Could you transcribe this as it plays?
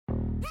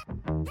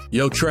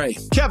Yo, Trey.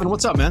 Kevin,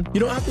 what's up, man? You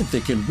know, I've been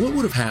thinking, what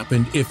would have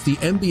happened if the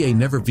NBA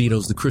never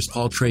vetoes the Chris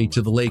Paul trade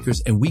to the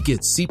Lakers and we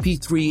get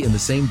CP3 in the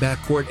same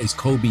backcourt as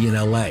Kobe in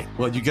LA?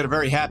 Well, you get a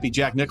very happy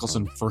Jack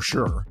Nicholson for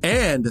sure.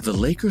 And the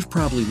Lakers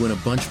probably win a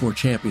bunch more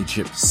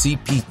championships.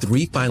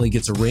 CP3 finally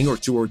gets a ring or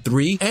two or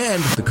three,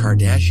 and the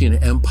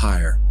Kardashian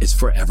empire is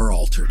forever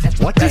altered.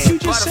 What did you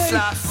just say?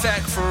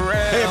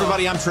 Hey,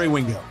 everybody, I'm Trey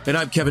Wingo. And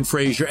I'm Kevin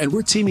Frazier, and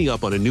we're teaming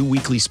up on a new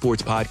weekly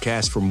sports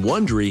podcast from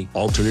Wondery,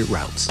 Alternate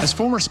Routes. As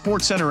former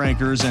Sports Center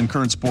anchors and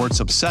current sports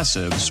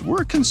obsessives,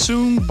 we're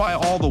consumed by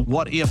all the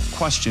what-if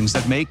questions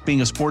that make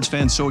being a sports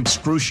fan so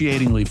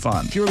excruciatingly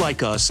fun. If you're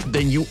like us,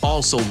 then you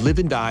also live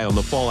and die on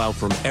the fallout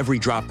from every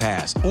drop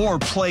pass. Or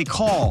play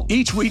call.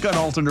 Each week on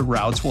Alternate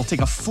Routes, we'll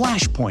take a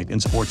flashpoint in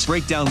sports,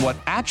 break down what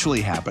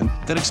actually happened,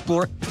 then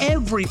explore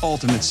every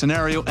alternate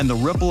scenario and the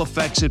ripple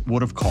effects it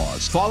would have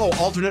caused. Follow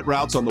Alternate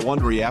Routes on the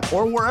Wondery app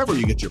or wherever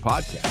you get your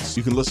podcasts.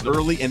 You can listen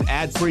early and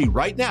ad-free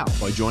right now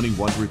by joining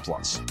Wondery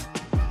Plus.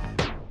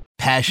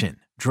 Passion,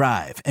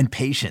 drive, and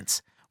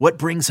patience. What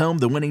brings home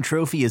the winning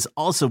trophy is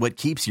also what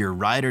keeps your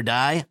ride or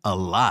die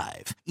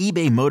alive.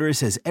 eBay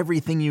Motors has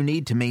everything you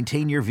need to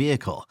maintain your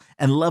vehicle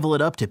and level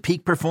it up to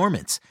peak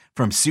performance,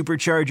 from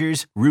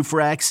superchargers, roof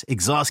racks,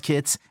 exhaust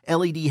kits,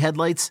 LED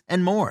headlights,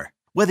 and more.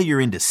 Whether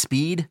you're into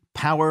speed,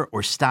 power,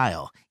 or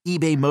style,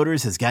 eBay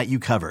Motors has got you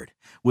covered.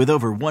 With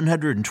over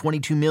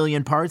 122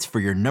 million parts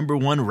for your number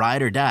one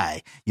ride or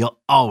die,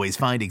 you'll always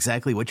find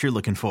exactly what you're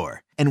looking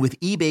for. And with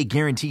eBay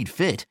Guaranteed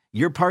Fit,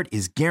 your part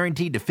is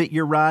guaranteed to fit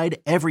your ride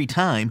every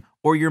time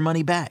or your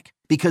money back.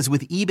 Because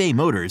with eBay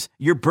Motors,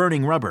 you're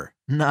burning rubber,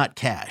 not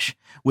cash.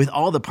 With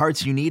all the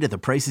parts you need at the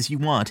prices you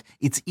want,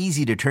 it's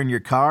easy to turn your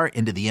car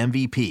into the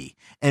MVP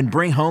and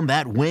bring home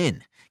that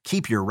win.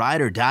 Keep your ride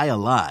or die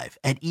alive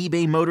at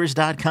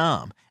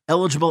ebaymotors.com.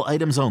 Eligible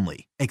items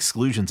only.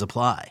 Exclusions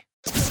apply.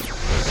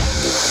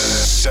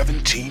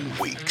 17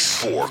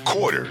 weeks, 4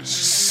 quarters,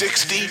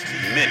 60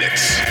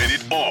 minutes, and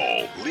it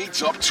all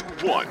leads up to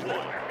one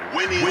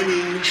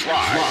winning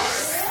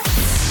drive.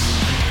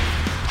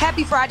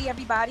 Happy Friday,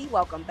 everybody.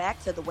 Welcome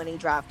back to the Winning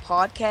Drive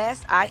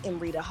podcast. I am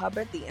Rita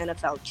Hubbard, the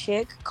NFL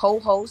chick,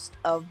 co-host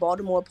of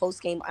Baltimore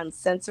Postgame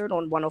Uncensored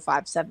on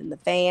 105.7 The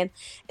Fan,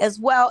 as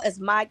well as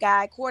my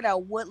guy,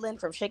 Cordell Woodland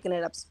from Shaking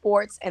It Up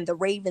Sports and the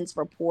Ravens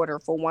reporter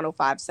for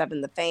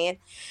 105.7 The Fan.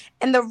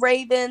 And the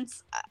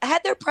Ravens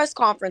had their press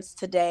conference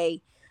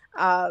today,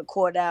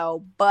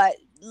 Cordell, but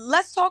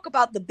let's talk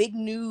about the big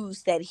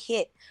news that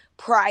hit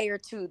prior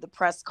to the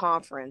press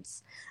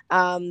conference.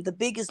 The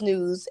biggest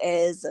news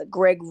is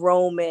Greg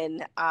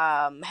Roman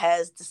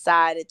has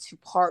decided to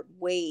part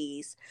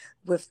ways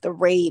with the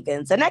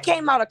Ravens. And that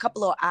came out a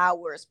couple of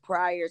hours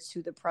prior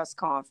to the press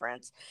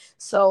conference.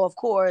 So, of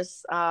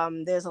course,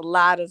 there's a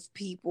lot of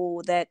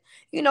people that,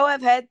 you know,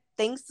 have had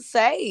things to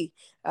say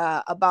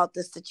about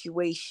this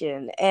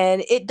situation.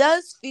 And it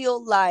does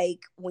feel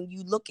like when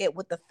you look at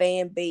what the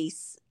fan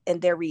base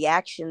and their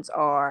reactions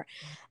are,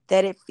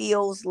 that it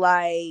feels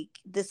like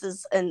this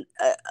is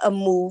a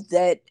move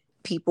that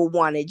people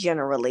wanted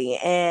generally.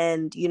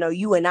 And, you know,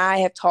 you and I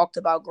have talked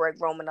about Greg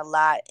Roman a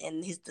lot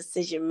and his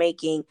decision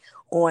making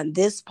on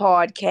this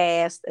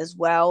podcast, as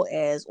well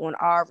as on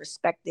our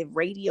respective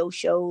radio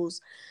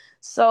shows.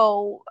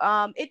 So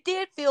it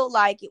did feel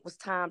like it was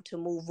time to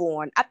move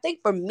on. I think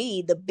for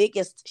me, the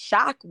biggest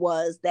shock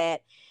was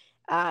that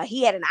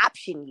he had an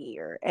option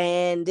year,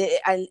 and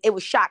it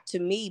was shock to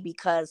me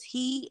because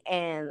he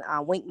and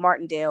Wink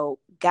Martindale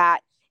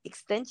got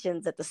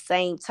extensions at the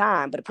same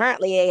time, but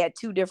apparently they had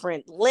two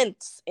different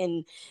lengths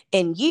in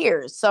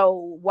years.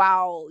 So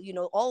while, you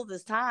know, all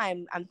this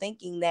time, I'm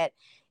thinking that,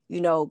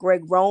 you know,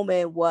 Greg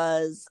Roman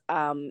was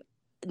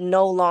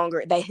no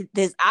longer, that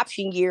his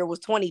option year was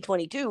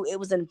 2022. It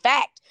was in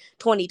fact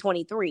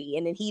 2023,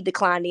 and then he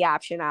declined the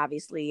option,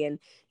 obviously, and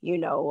you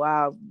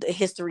know, the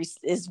history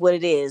is what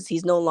it is.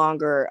 He's no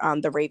longer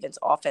the Ravens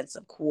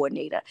offensive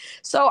coordinator.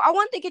 So I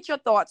wanted to get your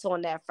thoughts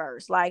on that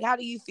first. Like, how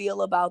do you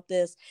feel about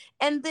this?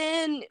 And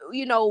then,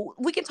 you know,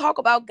 we can talk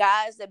about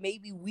guys that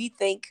maybe we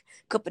think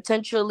could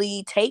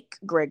potentially take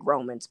Greg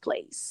Roman's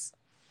place.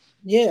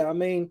 Yeah, I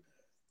mean,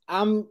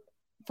 I'm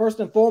first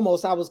and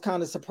foremost, I was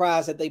kind of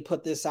surprised that they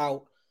put this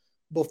out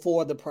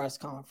before the press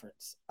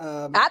conference.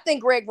 I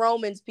think Greg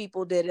Roman's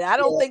people did it. I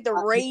don't think the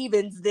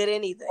Ravens did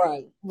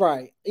anything.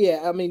 Right.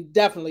 Yeah, I mean,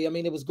 definitely. I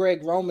mean, it was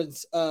Greg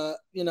Roman's,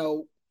 you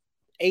know,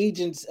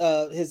 agents,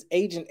 his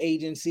agent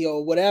agency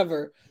or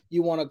whatever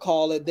you want to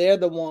call it. They're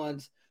the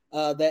ones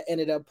that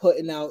ended up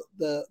putting out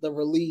the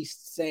release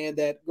saying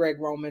that Greg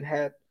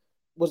Roman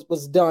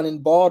was done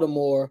in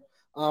Baltimore.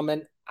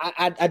 And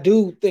I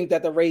do think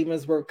that the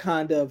Ravens were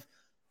kind of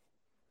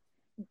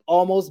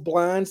almost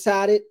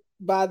blindsided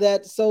by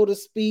that, so to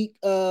speak.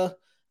 I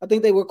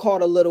think they were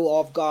caught a little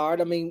off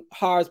guard. I mean,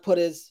 Harz put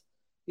his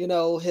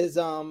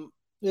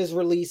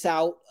release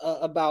out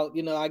about,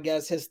 you know, I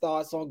guess his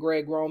thoughts on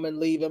Greg Roman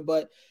leaving,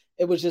 but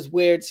it was just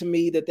weird to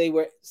me that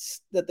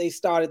they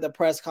started the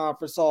press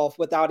conference off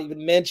without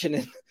even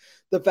mentioning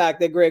the fact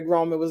that Greg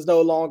Roman was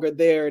no longer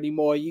there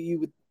anymore. You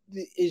would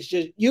is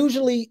just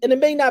usually, and it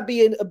may not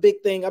be a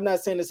big thing. I'm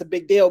not saying it's a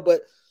big deal,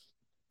 but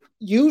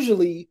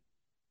usually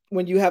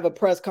when you have a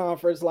press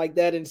conference like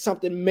that and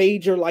something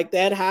major like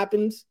that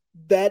happens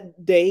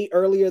that day,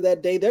 earlier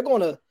that day, they're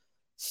going to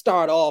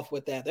start off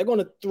with that. They're going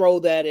to throw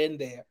that in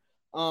there.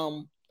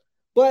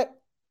 But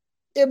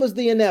it was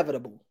the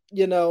inevitable.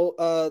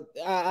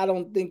 I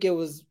don't think it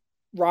was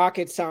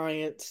rocket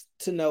science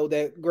to know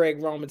that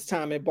Greg Roman's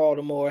time in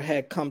Baltimore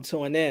had come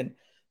to an end.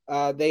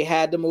 They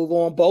had to move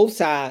on. Both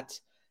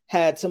sides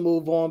had to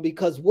move on,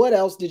 because what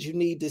else did you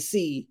need to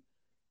see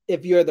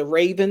if you're the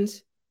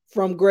Ravens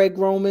from Greg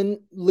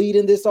Roman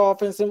leading this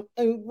offense and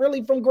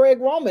really from Greg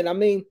Roman? I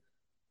mean,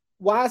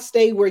 why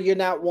stay where you're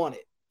not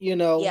wanted?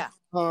 Yeah.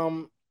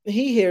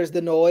 He hears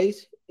the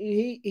noise.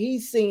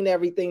 He's seen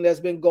everything that's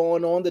been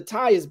going on. The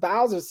Tyus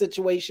Bowser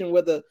situation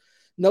where the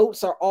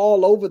notes are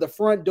all over the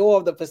front door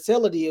of the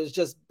facility is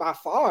just by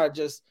far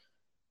just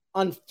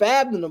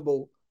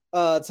unfathomable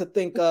to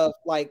think of,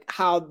 like,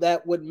 how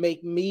that would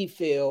make me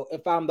feel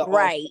if I'm the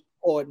offensive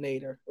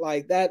coordinator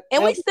like that.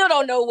 And we still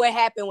don't know what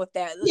happened with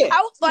that. Yeah,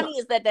 how funny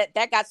is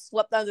that got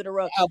swept under the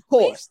rug? Of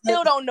course. We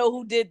still don't know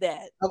who did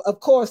that. Of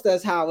course,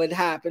 that's how it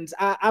happens.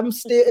 I'm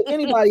still, if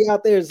anybody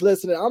out there is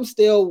listening, I'm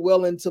still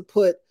willing to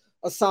put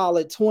a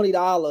solid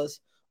 $20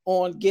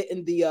 on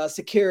getting the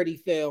security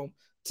film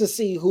to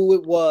see who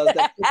it was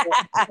that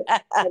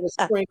was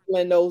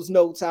sprinkling those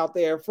notes out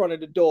there in front of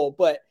the door.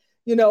 But,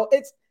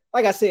 it's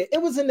like I said, it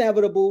was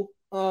inevitable.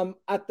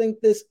 I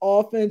think this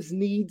offense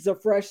needs a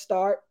fresh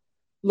start.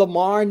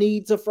 Lamar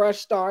needs a fresh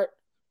start.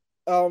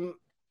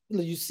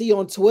 You see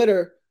on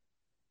Twitter,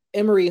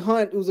 Emery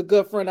Hunt, who's a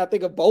good friend, I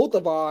think, of both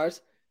of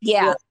ours,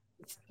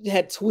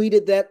 had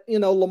tweeted that,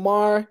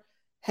 Lamar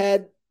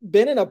had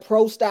been in a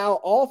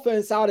pro-style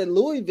offense out in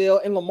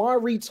Louisville, and Lamar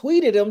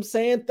retweeted him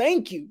saying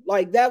thank you.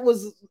 Like, that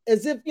was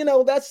as if,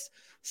 that's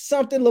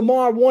something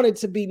Lamar wanted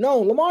to be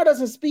known. Lamar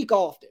doesn't speak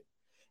often,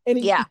 and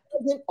he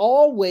doesn't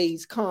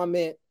always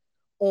comment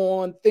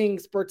on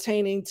things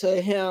pertaining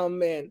to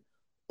him and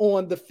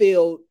on the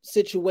field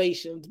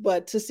situations.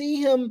 But to see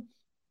him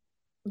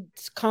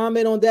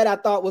comment on that, I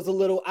thought was a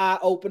little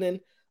eye-opening.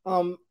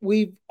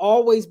 We've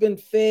always been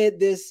fed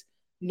this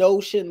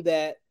notion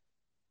that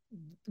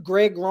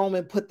Greg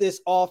Roman put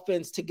this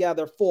offense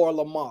together for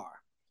Lamar.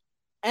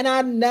 And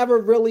I never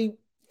really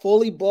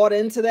fully bought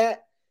into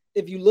that.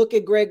 If you look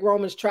at Greg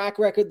Roman's track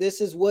record,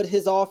 this is what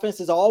his offense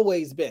has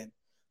always been.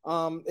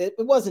 It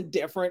wasn't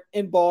different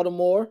in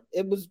Baltimore.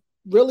 It was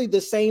really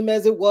the same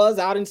as it was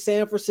out in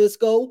San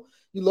Francisco.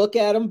 You look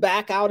at him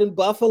back out in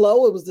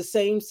Buffalo, it was the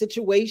same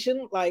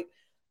situation. Like,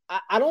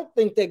 I don't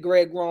think that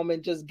Greg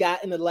Roman just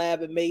got in the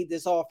lab and made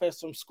this offense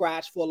from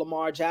scratch for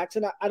Lamar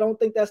Jackson. I don't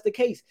think that's the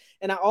case.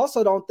 And I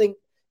also don't think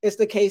it's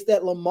the case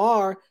that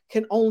Lamar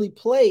can only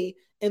play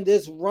in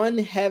this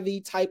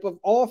run-heavy type of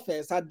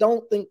offense. I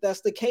don't think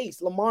that's the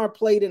case. Lamar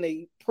played in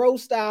a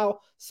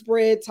pro-style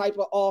spread type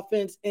of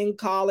offense in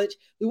college.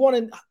 We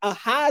wanted a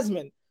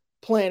Heisman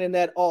playing in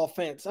that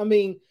offense. I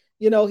mean,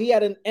 he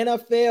had an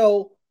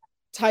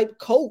NFL-type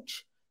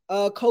coach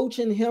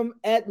coaching him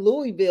at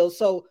Louisville.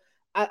 So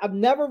I've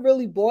never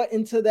really bought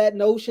into that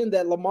notion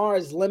that Lamar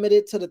is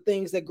limited to the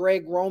things that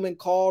Greg Roman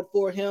called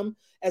for him,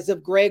 as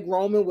if Greg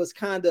Roman was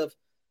kind of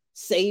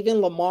saving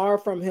Lamar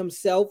from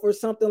himself or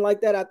something like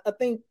that. I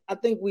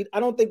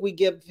don't think we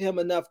give him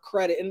enough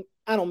credit, and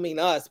I don't mean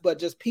us, but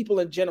just people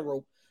in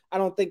general. I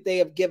don't think they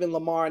have given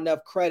Lamar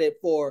enough credit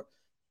for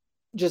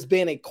just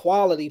being a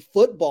quality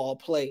football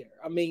player.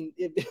 I mean,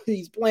 if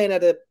he's playing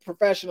at a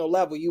professional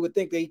level, you would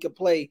think that he could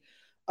play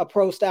a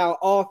pro-style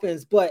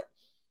offense, but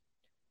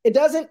it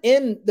doesn't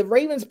end. The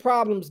Ravens'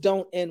 problems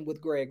don't end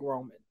with Greg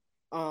Roman.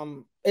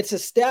 It's a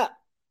step,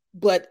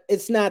 but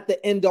it's not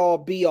the end-all,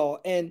 be-all.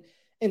 And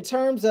in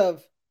terms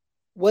of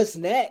what's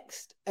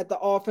next at the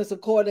offensive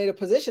coordinator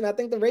position, I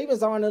think the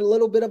Ravens are in a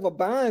little bit of a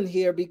bind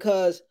here,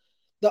 because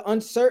the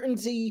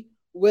uncertainty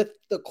with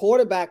the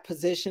quarterback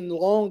position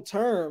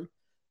long-term,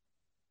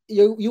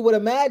 you would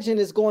imagine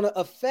is going to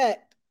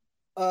affect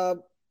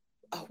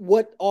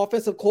what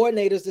offensive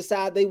coordinators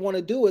decide they want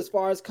to do as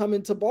far as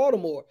coming to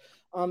Baltimore.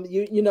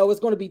 It's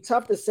going to be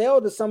tough to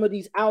sell to some of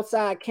these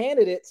outside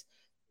candidates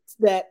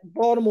that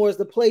Baltimore is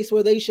the place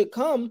where they should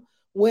come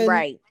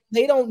when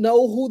they don't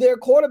know who their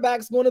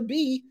quarterback's going to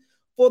be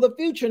for the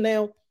future.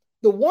 Now,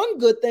 the one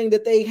good thing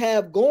that they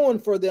have going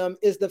for them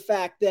is the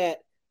fact that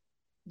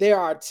there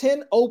are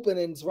 10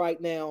 openings right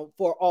now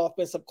for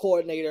offensive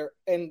coordinator,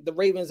 and the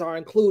Ravens are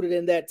included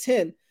in that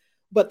 10.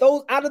 But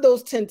out of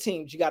those 10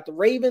 teams, you got the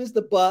Ravens,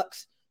 the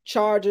Bucks,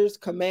 Chargers,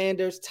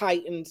 Commanders,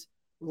 Titans,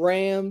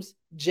 Rams,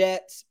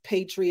 Jets,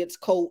 Patriots,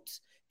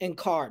 Colts, and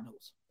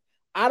Cardinals.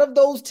 Out of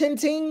those 10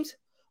 teams,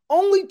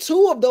 only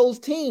 2 of those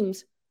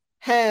teams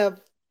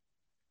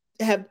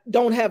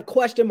don't have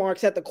question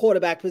marks at the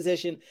quarterback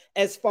position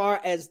as far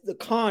as the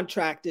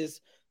contract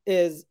is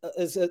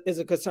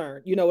a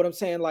concern. You know what I'm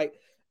saying? Like,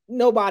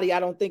 nobody, I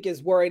don't think,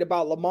 is worried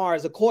about Lamar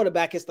as a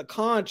quarterback. It's the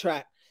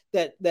contract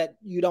that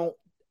you don't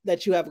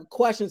that you have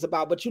questions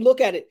about. But you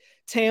look at it,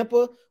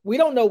 Tampa, we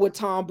don't know what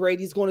Tom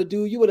Brady's going to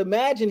do. You would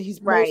imagine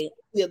he's most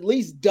at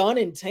least done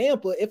in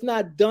Tampa, if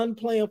not done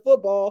playing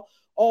football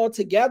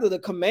altogether. The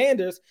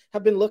Commanders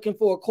have been looking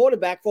for a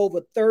quarterback for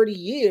over 30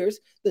 years.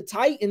 The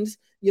Titans,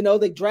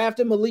 they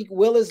drafted Malik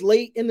Willis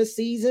late in the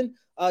season.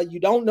 You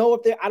don't know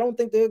if I don't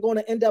think they're going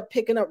to end up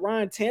picking up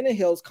Ryan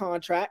Tannehill's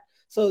contract.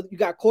 So you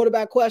got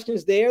quarterback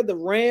questions there. The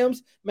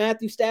Rams,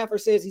 Matthew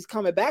Stafford says he's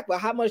coming back, but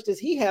how much does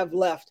he have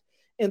left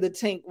in the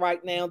tank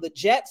right now? The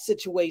Jets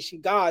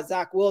situation, God,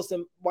 Zach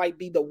Wilson might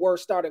be the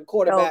worst starting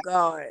quarterback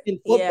in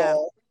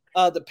football.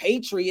 Yeah. The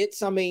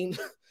Patriots, I mean,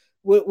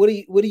 what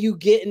are you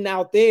getting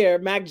out there?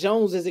 Mac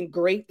Jones isn't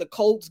great. The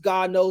Colts,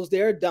 God knows,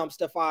 they're a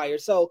dumpster fire.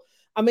 So,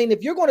 I mean,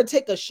 if you're going to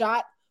take a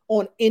shot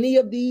on any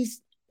of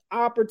these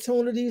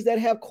opportunities that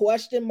have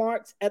question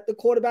marks at the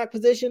quarterback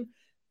position,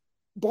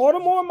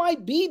 Baltimore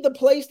might be the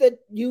place that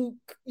you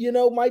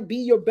might be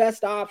your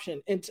best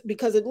option. And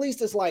because at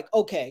least it's like,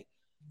 okay,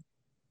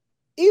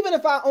 even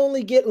if I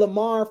only get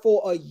Lamar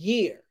for a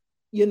year,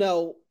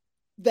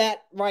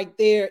 that right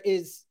there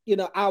is,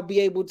 I'll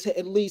be able to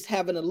at least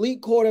have an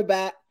elite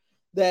quarterback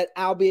that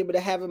I'll be able to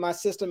have in my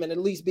system and at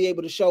least be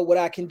able to show what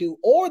I can do.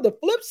 Or the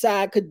flip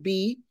side could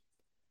be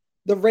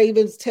the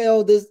Ravens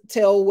tell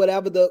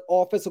whatever the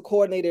offensive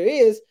coordinator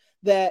is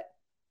that,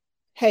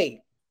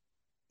 hey,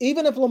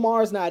 even if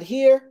Lamar's not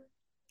here,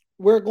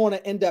 we're going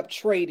to end up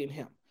trading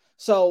him.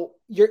 So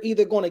you're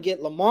either going to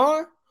get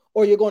Lamar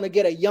or you're going to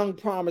get a young,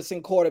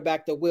 promising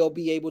quarterback that will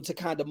be able to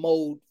kind of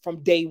mold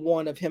from day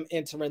one of him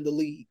entering the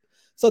league.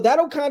 So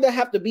that'll kind of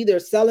have to be their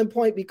selling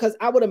point, because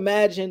I would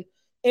imagine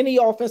any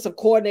offensive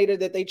coordinator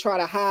that they try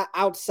to hire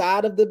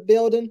outside of the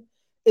building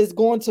is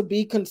going to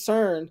be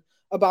concerned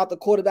about the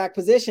quarterback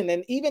position.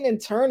 And even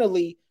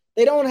internally,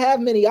 they don't have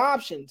many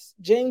options.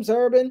 James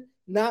Urban,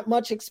 not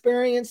much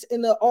experience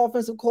in the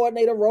offensive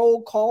coordinator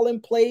role, calling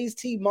plays.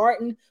 T.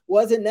 Martin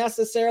wasn't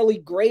necessarily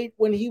great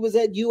when he was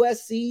at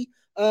USC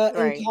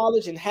in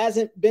college and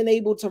hasn't been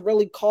able to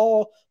really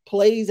call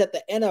plays at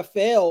the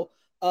NFL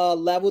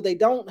level. They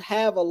don't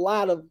have a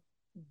lot of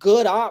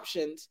good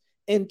options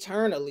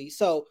internally.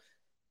 So,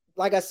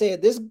 like I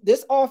said,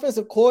 this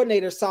offensive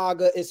coordinator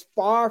saga is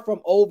far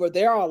from over.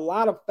 There are a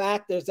lot of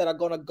factors that are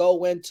going to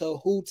go into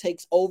who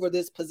takes over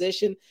this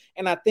position.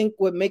 And I think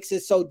what makes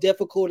it so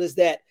difficult is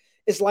that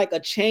it's like a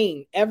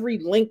chain. Every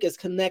link is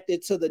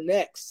connected to the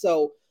next.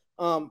 So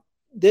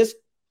this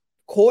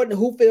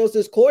who fills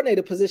this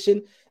coordinator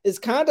position is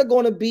kind of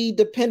going to be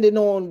dependent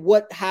on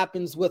what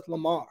happens with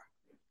Lamar.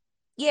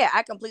 Yeah,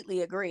 I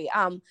completely agree.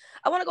 I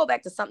want to go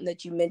back to something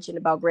that you mentioned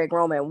about Greg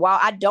Roman. While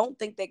I don't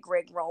think that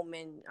Greg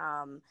Roman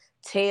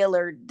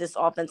tailored this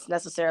offense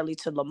necessarily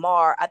to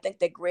Lamar, I think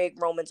that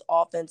Greg Roman's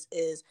offense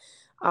is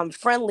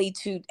friendly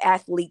to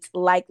athletes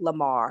like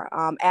Lamar.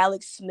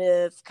 Alex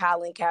Smith,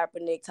 Colin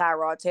Kaepernick,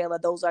 Tyrod Taylor,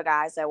 those are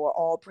guys that were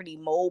all pretty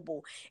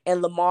mobile,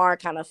 and Lamar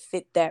kind of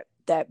fit that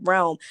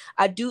realm.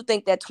 I do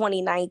think that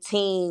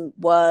 2019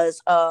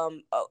 was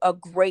a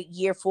great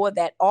year for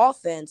that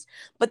offense.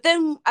 But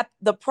then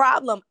the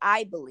problem,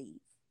 I believe,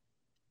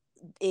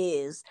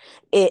 is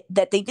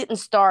that they didn't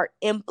start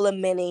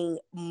implementing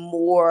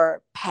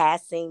more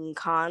passing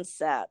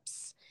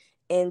concepts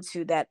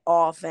into that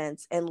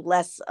offense and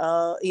less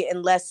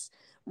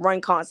run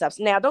concepts.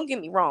 Now, don't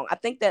get me wrong. I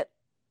think that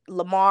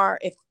Lamar,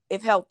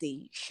 if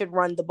healthy, should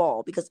run the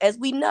ball, because as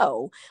we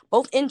know,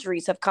 both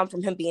injuries have come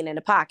from him being in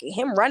the pocket.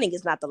 Him running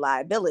is not the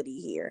liability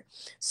here.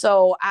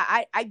 So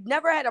I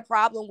never had a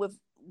problem with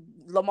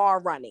Lamar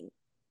running,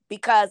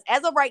 because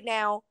as of right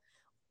now,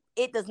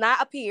 it does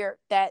not appear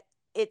that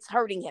it's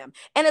hurting him.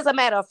 And as a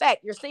matter of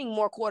fact, you're seeing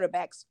more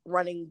quarterbacks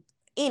running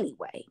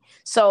anyway.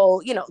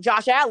 So,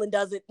 Josh Allen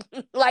does it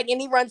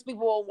and he runs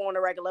people over on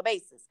a regular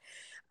basis.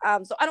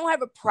 So I don't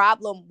have a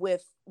problem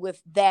with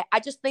that. I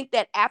just think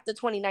that after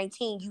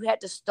 2019, you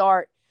had to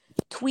start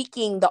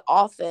tweaking the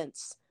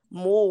offense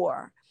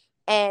more.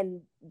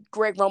 And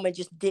Greg Roman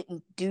just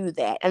didn't do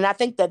that. And I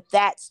think that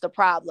that's the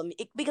problem,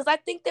 because I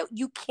think that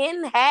you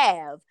can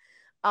have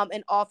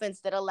an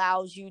offense that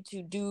allows you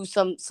to do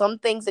some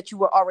things that you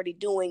were already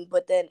doing,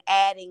 but then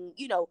adding,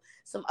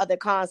 some other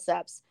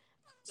concepts.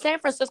 San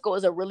Francisco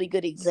is a really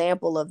good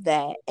example of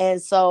that.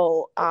 And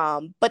so,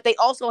 but they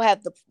also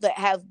have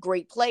have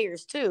great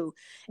players too.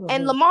 Mm-hmm.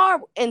 And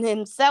Lamar in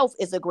himself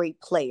is a great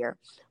player,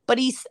 but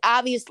he's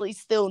obviously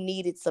still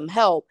needed some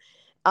help.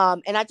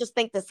 And I just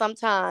think that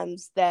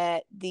sometimes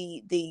that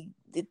the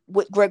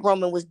what Greg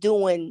Roman was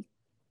doing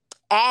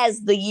as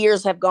the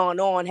years have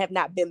gone on have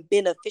not been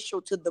beneficial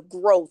to the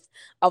growth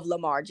of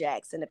Lamar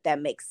Jackson, if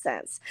that makes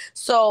sense.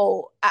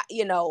 So,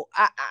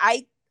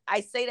 I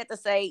say that to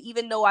say,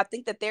 even though I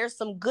think that there's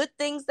some good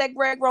things that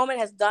Greg Roman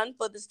has done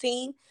for this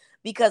team,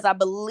 because I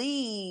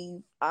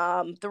believe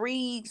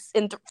three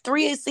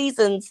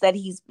seasons that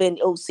he's been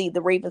OC,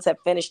 the Ravens have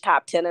finished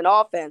top 10 in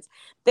offense.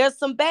 There's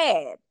some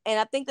bad. And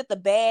I think that the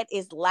bad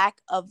is lack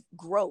of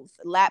growth,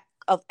 lack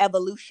of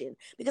evolution,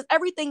 because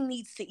everything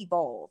needs to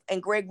evolve.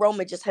 And Greg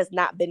Roman just has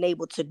not been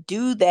able to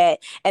do that.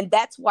 And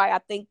that's why I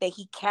think that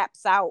he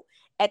caps out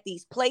at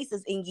these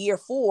places in year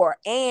 4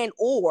 and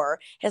or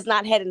has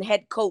not had a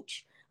head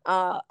coach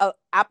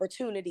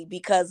opportunity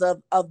because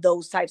of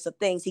those types of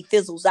things. He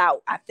fizzles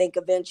out, I think,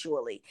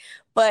 eventually.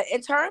 But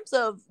in terms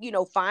of,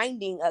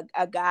 finding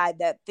a guy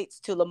that fits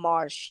to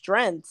Lamar's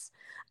strengths,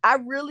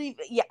 I'm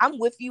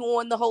with you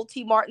on the whole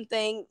T. Martin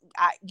thing.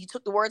 You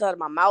took the words out of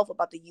my mouth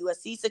about the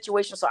USC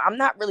situation, so I'm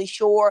not really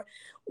sure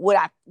what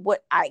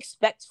I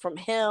expect from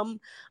him.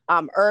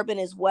 Urban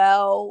as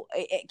well,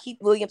 Keith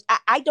Williams.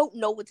 I don't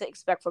know what to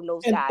expect from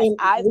those guys.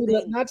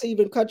 Not to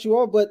even cut you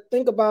off, but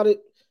think about it.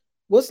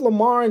 What's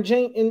Lamar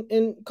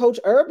and Coach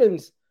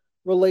Urban's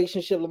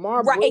relationship?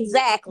 Lamar, right?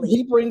 Exactly.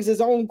 He brings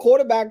his own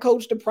quarterback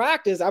coach to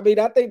practice. I mean,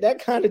 I think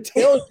that kind of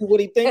tells you what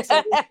he thinks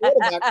of his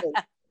quarterback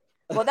coach.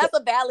 Well, that's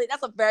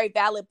a very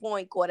valid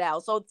point,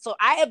 Cordell. So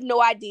I have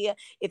no idea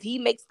if he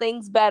makes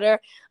things better.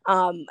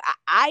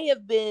 I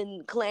have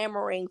been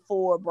clamoring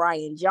for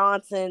Brian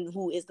Johnson,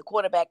 who is the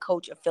quarterback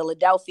coach of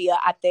Philadelphia.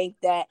 I think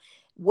that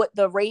what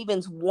the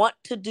Ravens want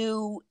to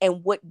do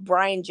and what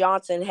Brian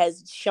Johnson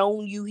has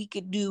shown you he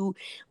could do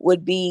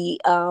would be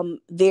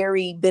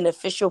very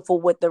beneficial for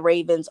what the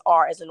Ravens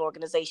are as an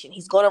organization.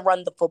 He's going to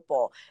run the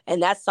football,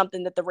 and that's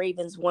something that the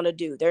Ravens want to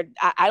do.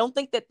 I don't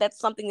think that that's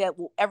something that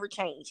will ever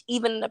change,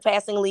 even in the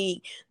passing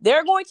league.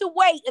 They're going to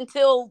wait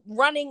until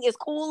running is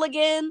cool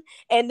again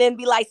and then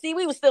be like, see,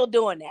 we were still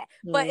doing that.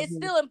 But it's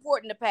still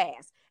important to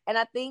pass. And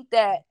I think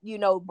that,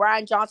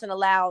 Brian Johnson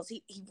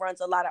he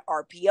runs a lot of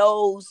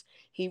RPOs.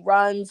 He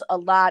runs a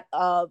lot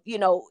of, he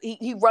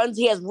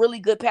has really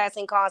good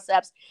passing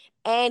concepts,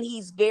 and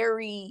he's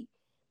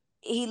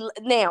in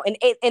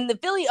the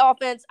Philly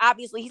offense,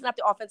 obviously he's not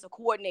the offensive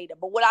coordinator,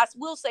 but what I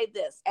will say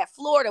this, at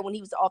Florida, when he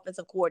was the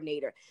offensive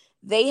coordinator,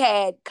 they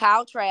had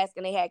Kyle Trask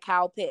and they had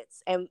Kyle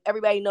Pitts, and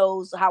everybody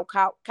knows how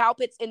Kyle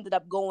Pitts ended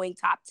up going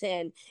top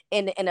 10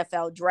 in the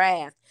NFL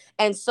draft.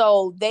 And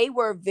so they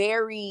were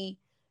very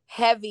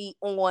heavy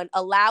on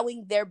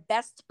allowing their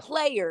best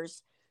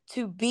players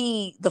to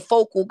be the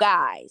focal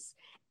guys.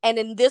 And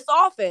in this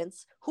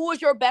offense, who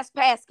is your best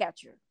pass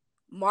catcher?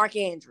 Mark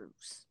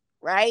Andrews,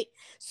 right?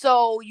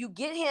 So you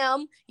get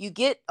him,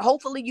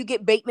 hopefully you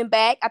get Bateman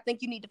back. I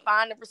think you need to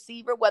find a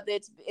receiver, whether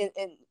it's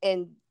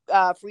in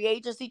free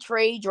agency,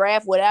 trade,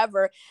 draft,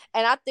 whatever.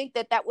 And I think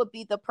that would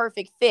be the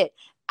perfect fit.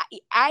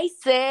 I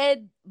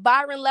said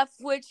Byron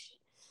Leftwich,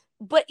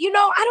 but,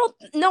 I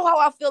don't know how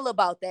I feel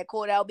about that,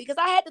 Cordell, because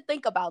I had to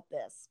think about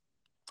this.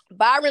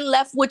 Byron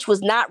Leftwich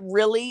was not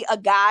really a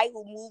guy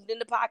who moved in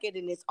the pocket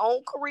in his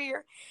own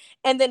career.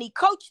 And then he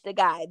coached a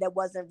guy that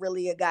wasn't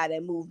really a guy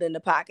that moved in the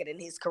pocket in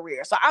his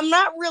career. So I'm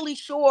not really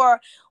sure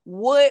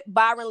what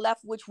Byron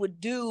Leftwich would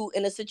do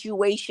in a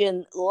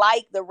situation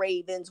like the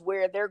Ravens,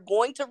 where they're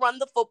going to run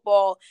the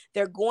football.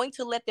 They're going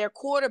to let their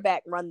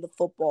quarterback run the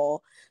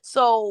football.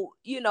 So,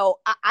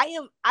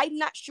 I'm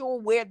not sure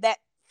where that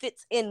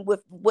fits in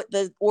with what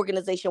the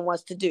organization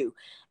wants to do.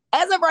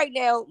 As of right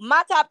now,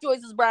 my top choice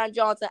is Brian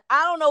Johnson.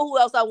 I don't know who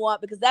else I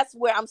want, because that's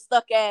where I'm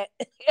stuck at.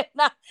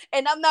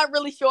 And I'm not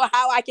really sure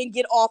how I can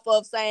get off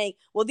of saying,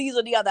 well, these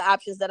are the other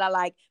options that I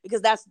like,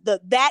 because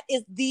that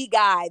is the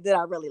guy that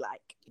I really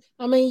like.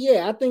 I mean,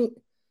 yeah, I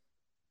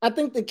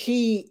think the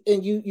key,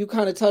 and you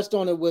kind of touched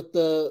on it with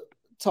the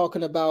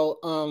talking about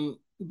Byron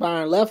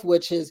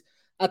Leftwich, is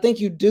I think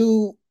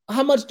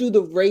how much do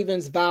the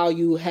Ravens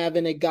value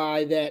having a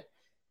guy that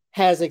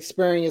has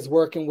experience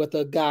working with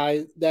a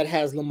guy that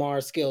has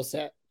Lamar's skill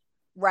set?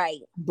 Right.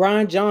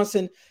 Brian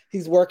Johnson,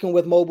 he's working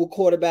with mobile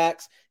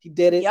quarterbacks. He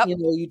did it. Yep.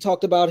 You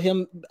talked about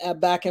him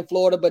back in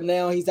Florida, but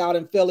now he's out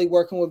in Philly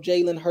working with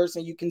Jalen Hurts,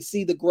 and you can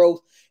see the growth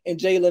in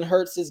Jalen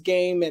Hurts'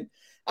 game. And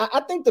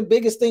I think the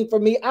biggest thing for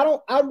me,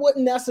 I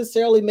wouldn't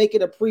necessarily make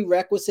it a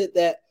prerequisite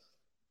that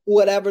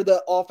whatever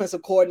the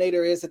offensive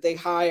coordinator is that they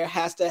hire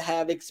has to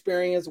have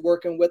experience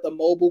working with a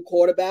mobile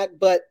quarterback,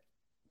 but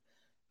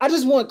I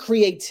just want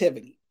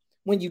creativity.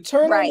 When you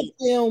turn on the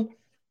film,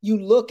 you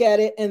look at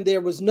it, and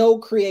there was no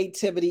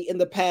creativity in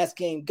the pass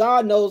game.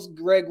 God knows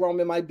Greg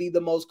Roman might be the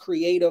most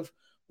creative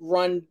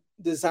run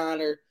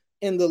designer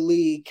in the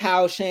league.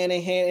 Kyle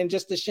Shanahan and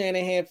just the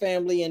Shanahan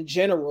family in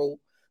general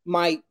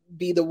might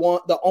be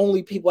the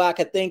only people I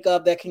could think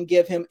of that can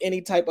give him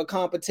any type of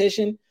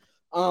competition.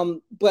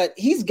 But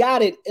he's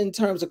got it in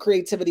terms of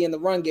creativity in the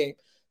run game.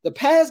 The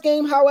pass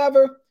game,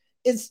 however,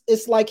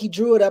 it's like he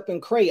drew it up in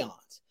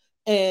crayons.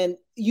 And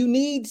you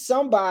need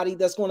somebody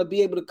that's going to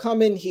be able to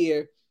come in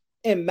here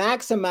and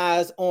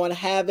maximize on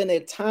having a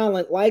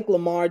talent like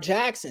Lamar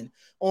Jackson,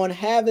 on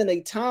having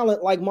a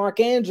talent like Mark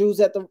Andrews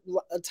at the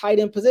tight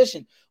end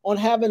position, on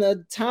having a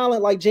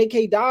talent like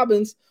J.K.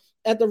 Dobbins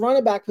at the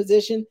running back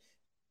position.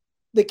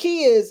 The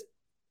key is,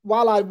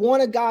 while I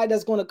want a guy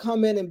that's going to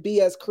come in and be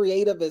as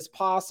creative as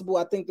possible,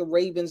 I think the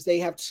Ravens, they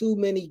have too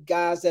many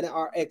guys that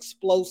are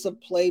explosive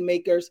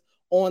playmakers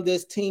on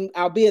this team,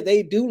 albeit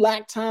they do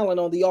lack talent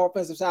on the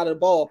offensive side of the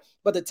ball,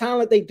 but the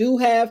talent they do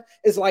have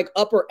is like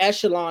upper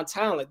echelon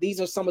talent. These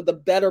are some of the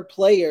better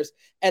players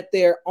at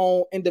their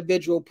own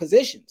individual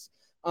positions.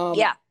 So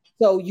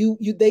So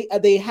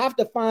they have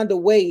to find a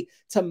way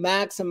to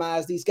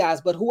maximize these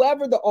guys. But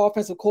whoever the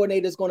offensive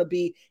coordinator is going to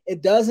be,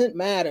 it doesn't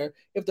matter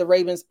if the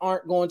Ravens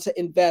aren't going to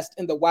invest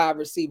in the wide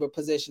receiver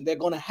position. They're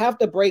going to have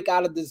to break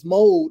out of this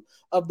mold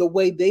of the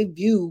way they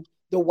view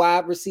the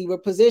wide receiver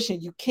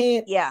position. You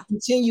can't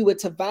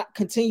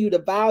continue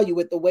to value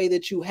it the way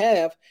that you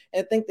have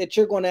and think that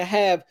you're going to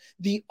have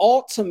the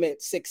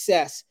ultimate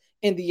success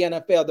in the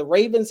NFL. The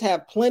Ravens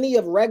have plenty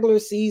of regular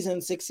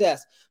season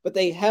success, but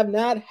they have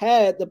not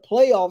had the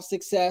playoff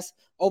success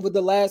over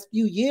the last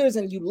few years.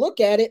 And you look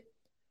at it,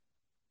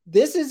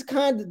 this is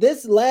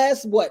this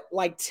last,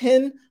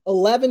 10,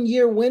 11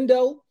 year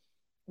window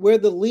where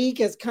the league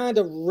has kind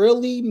of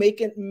really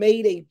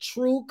made a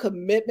true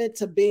commitment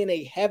to being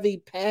a heavy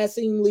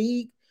passing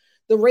league.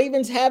 The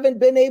Ravens haven't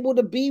been able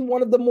to be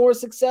one of the more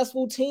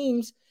successful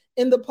teams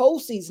in the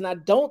postseason. I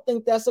don't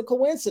think that's a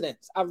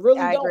coincidence. I don't.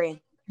 Agree.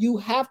 You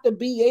have to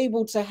be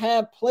able to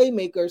have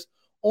playmakers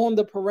on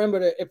the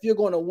perimeter if you're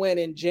going to win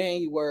in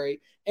January.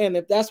 And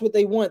if that's what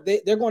they want,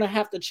 they're going to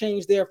have to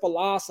change their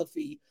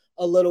philosophy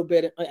a little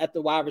bit at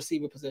the wide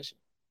receiver position.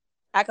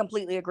 I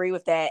completely agree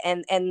with that.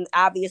 And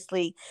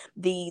obviously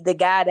the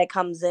guy that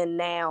comes in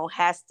now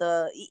has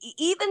to,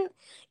 even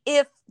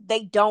if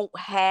they don't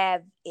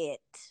have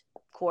it,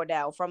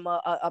 Cordell, from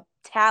a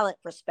talent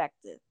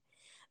perspective,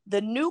 the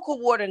new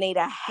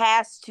coordinator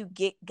has to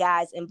get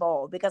guys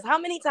involved, because how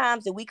many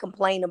times did we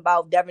complain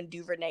about Devin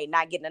Duvernay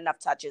not getting enough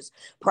touches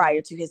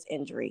prior to his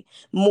injury?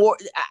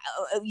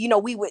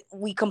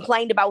 We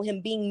complained about him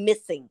being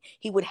missing.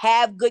 He would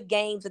have good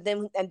games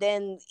and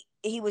then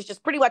he was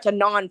just pretty much a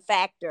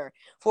non-factor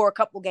for a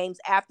couple games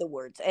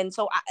afterwards. And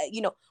so,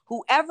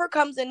 whoever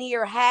comes in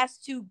here has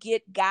to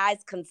get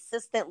guys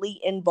consistently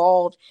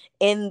involved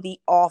in the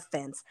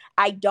offense.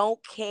 I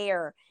don't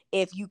care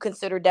if you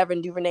consider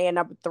Devin Duvernay a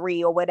number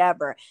 3 or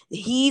whatever.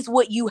 He's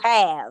what you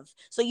have.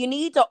 So you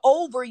need to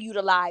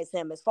overutilize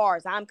him as far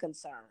as I'm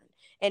concerned,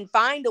 and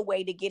find a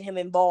way to get him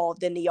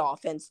involved in the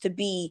offense to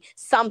be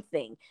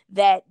something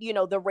that,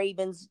 the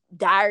Ravens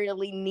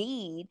direly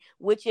need,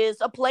 which is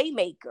a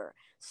playmaker.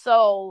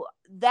 So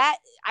that,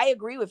 I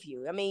agree with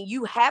you. I mean,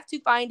 you have to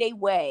find a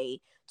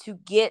way to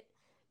get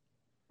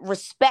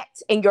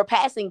respect in your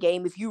passing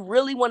game if you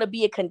really want to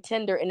be a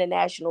contender in the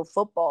National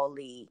Football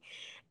League.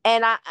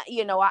 And I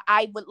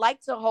would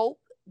like to hope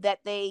that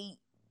they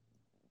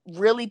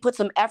really put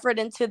some effort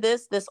into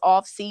this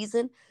off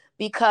season,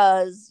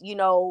 because,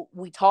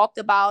 we talked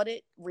about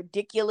it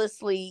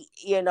ridiculously,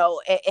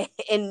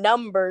 in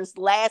numbers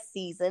last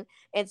season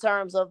in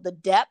terms of the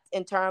depth,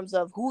 in terms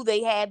of who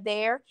they had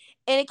there.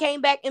 And it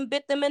came back and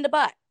bit them in the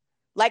butt,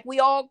 like we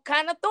all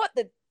kind of thought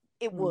that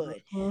it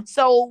would. Mm-hmm.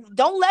 So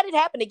don't let it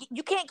happen.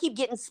 You can't keep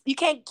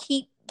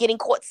getting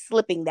caught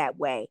slipping that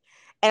way.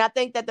 And I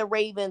think that the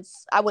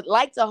Ravens, I would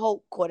like to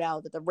hope,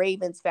 Cordell, that the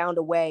Ravens found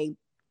a way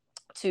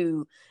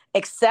to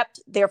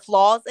accept their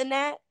flaws in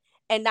that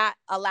and not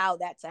allow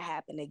that to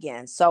happen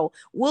again. So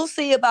we'll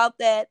see about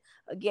that.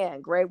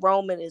 Again, Greg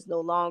Roman is no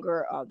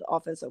longer the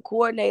offensive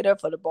coordinator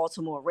for the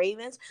Baltimore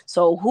Ravens.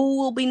 So who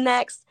will be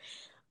next?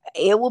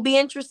 It will be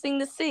interesting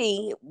to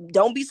see.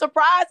 Don't be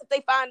surprised if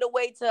they find a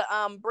way to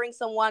bring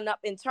someone up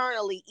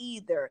internally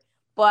either.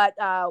 But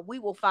we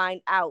will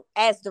find out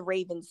as the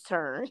Ravens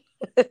turn.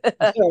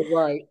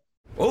 Right.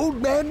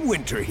 Old Man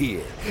Winter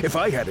here. If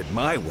I had it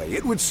my way,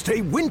 it would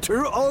stay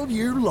winter all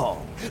year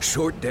long.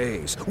 Short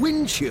days,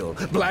 wind chill,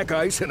 black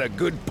ice, and a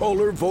good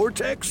polar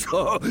vortex.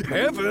 Oh,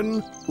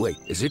 heaven. Wait,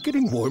 is it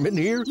getting warm in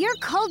here? Your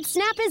cold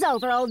snap is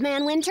over, Old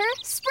Man Winter.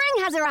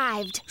 Spring has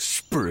arrived.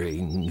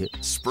 Spring.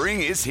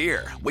 Spring is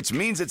here, which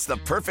means it's the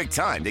perfect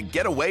time to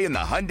get away in the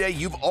Hyundai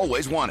you've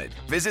always wanted.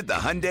 Visit the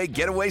Hyundai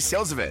Getaway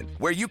Sales Event,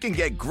 where you can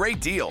get great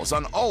deals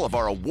on all of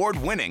our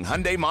award-winning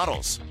Hyundai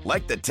models,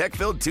 like the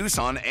tech-filled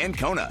Tucson and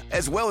Kona,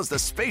 as well as the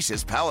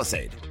spacious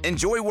Palisade.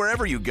 Enjoy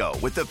wherever you go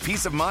with the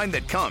peace of mind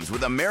that comes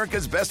with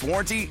America's best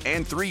warranty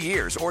and 3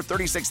 years or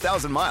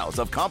 36,000 miles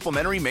of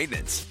complimentary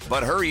maintenance.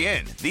 But hurry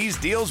in, these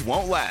deals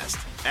won't last.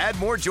 Add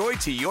more joy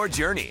to your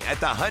journey at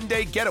the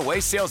Hyundai Getaway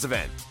Sales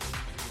Event.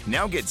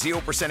 Now get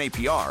 0%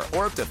 APR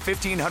or up to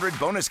 $1,500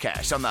 bonus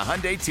cash on the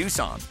Hyundai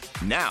Tucson.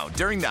 Now,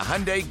 during the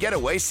Hyundai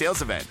Getaway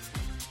Sales Event.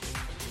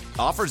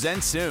 Offers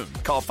end soon.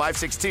 Call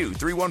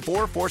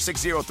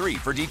 562-314-4603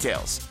 for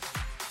details.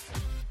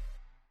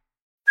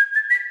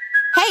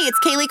 Hey, it's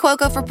Kaylee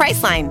Cuoco for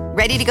Priceline.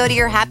 Ready to go to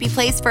your happy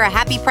place for a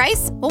happy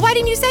price? Well, why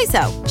didn't you say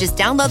so? Just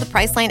download the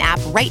Priceline app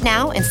right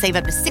now and save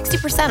up to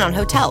 60% on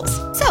hotels.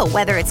 So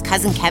whether it's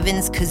Cousin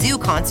Kevin's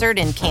Kazoo Concert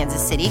in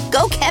Kansas City,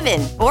 go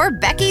Kevin, or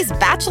Becky's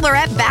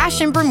Bachelorette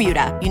Bash in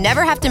Bermuda, you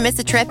never have to miss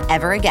a trip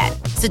ever again.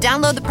 So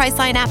download the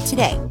Priceline app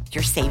today.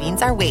 Your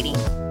savings are waiting.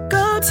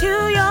 Go to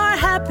your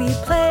happy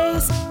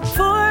place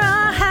for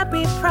a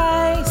happy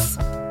price.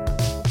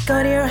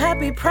 Go to your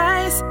happy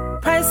price,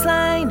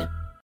 Priceline.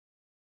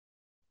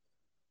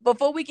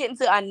 Before we get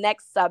into our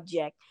next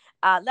subject,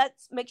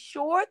 let's make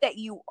sure that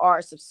you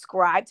are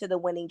subscribed to the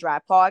Winning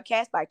Drive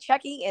podcast by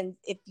checking. And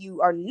if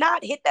you are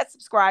not, hit that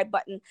subscribe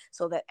button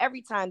so that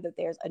every time that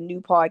there's a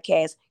new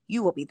podcast,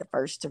 you will be the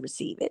first to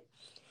receive it.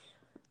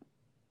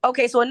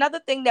 Okay, so another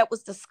thing that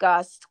was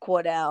discussed,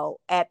 Cordell,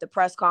 at the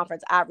press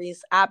conference,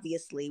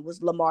 obviously,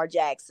 was Lamar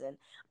Jackson,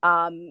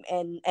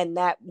 and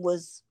that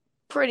was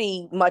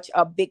pretty much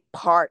a big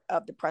part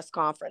of the press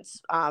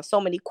conference. So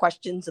many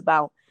questions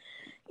about,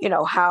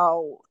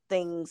 how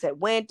things had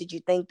went. Did you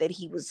think that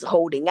he was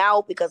holding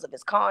out because of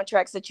his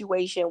contract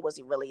situation? Was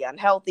he really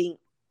unhealthy?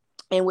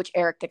 In which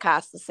Eric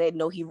DeCosta said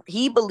no,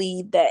 he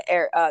believed that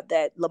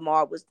that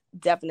Lamar was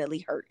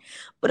definitely hurt.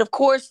 But of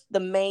course, the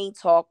main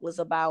talk was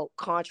about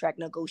contract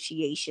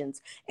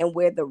negotiations and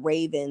where the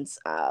Ravens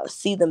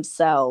see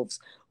themselves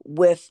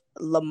with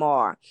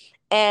Lamar.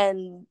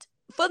 And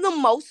for the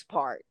most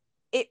part,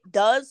 it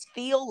does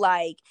feel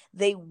like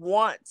they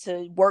want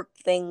to work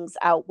things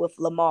out with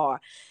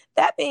Lamar.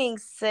 That being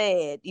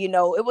said,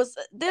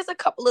 there's a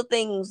couple of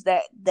things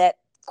that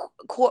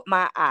caught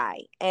my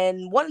eye.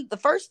 And the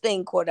first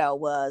thing Cordell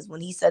was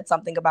when he said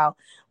something about,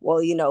 well,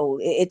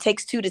 it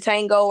takes two to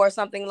tango or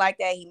something like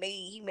that.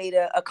 He made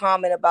a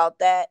comment about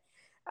that.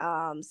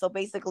 So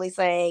basically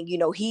saying,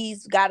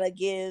 he's got to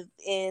give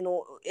in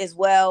as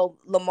well,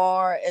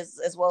 Lamar,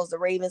 as well as the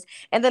Ravens.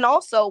 And then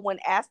also when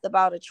asked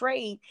about a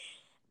trade,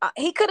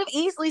 he could have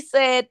easily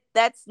said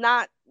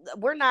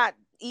we're not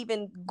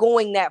even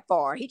going that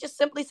far. He just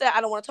simply said,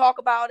 I don't want to talk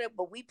about it,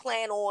 but we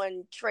plan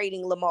on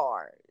trading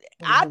Lamar.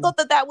 I thought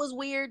that was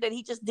weird that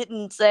he just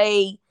didn't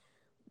say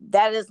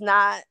that is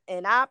not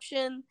an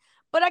option.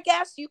 But I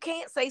guess you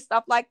can't say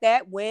stuff like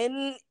that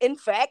when, in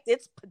fact,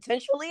 it's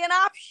potentially an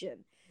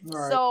option.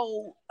 Right.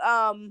 So,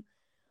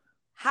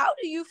 how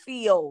do you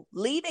feel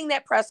leaving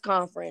that press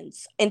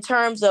conference in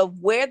terms of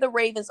where the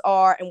Ravens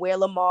are and where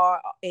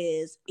Lamar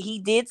is? He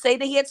did say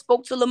that he had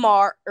spoke to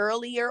Lamar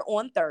earlier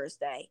on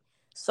Thursday.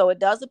 So it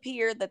does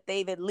appear that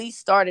they've at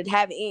least started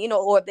having,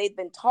 or they've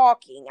been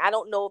talking. I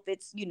don't know if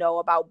it's,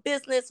 about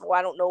business, or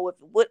I don't know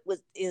what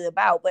was it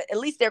about, but at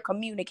least they're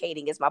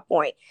communicating is my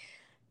point.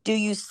 Do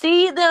you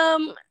see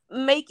them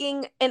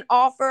making an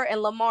offer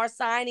and Lamar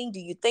signing? Do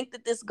you think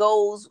that this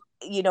goes,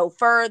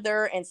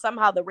 further and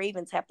somehow the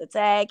Ravens have to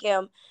tag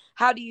him?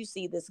 How do you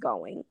see this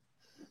going?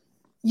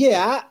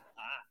 Yeah,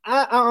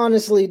 I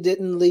honestly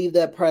didn't leave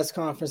that press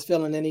conference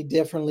feeling any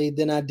differently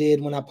than I did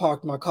when I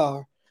parked my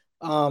car.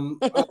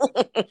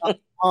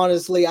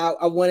 Honestly,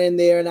 I went in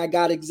there and I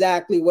got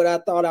exactly what I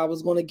thought I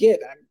was going to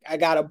get. I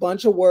got a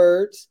bunch of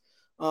words.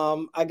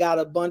 I got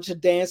a bunch of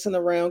dancing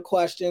around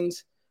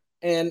questions,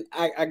 and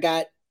I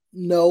got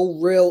no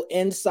real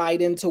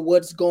insight into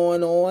what's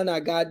going on.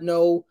 I got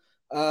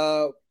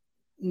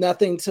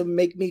nothing to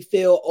make me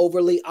feel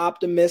overly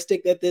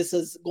optimistic that this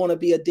is going to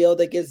be a deal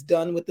that gets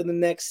done within the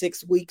next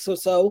 6 weeks or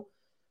so.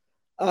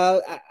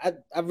 I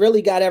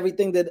really got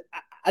everything that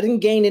I didn't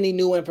gain any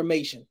new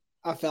information.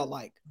 I felt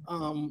like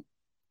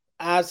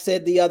I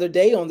said the other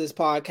day on this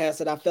podcast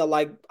that I felt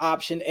like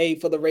option A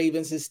for the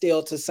Ravens is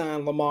still to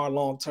sign Lamar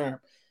long term.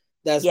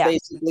 That's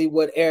basically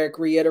what Eric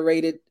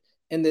reiterated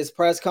in this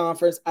press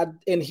conference.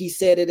 And he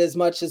said it as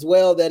much as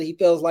well that he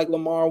feels like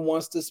Lamar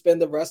wants to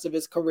spend the rest of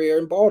his career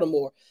in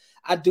Baltimore.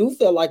 I do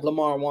feel like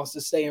Lamar wants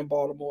to stay in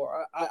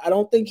Baltimore. I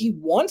don't think he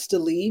wants to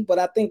leave, but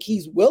I think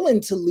he's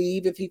willing to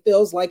leave if he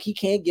feels like he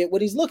can't get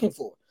what he's looking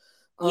for.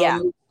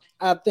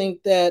 I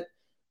think that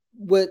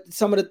with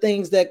some of the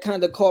things that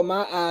kind of caught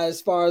my eye as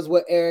far as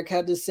what Eric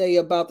had to say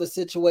about the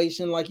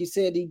situation, like you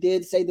said, he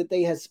did say that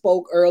they had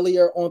spoke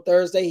earlier on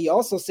Thursday. He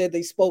also said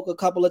they spoke a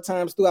couple of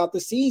times throughout the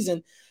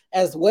season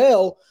as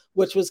well,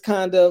 which was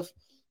kind of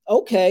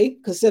okay,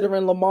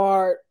 considering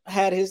Lamar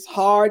had his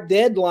hard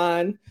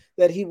deadline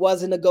that he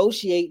wasn't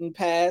negotiating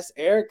past.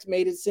 Eric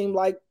made it seem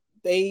like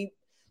they,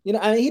 he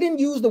didn't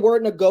use the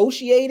word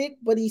negotiated,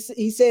 but he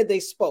said they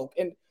spoke.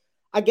 And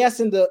I guess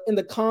in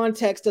the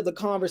context of the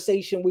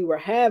conversation we were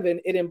having,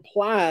 it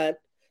implied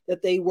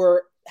that they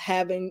were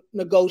having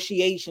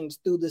negotiations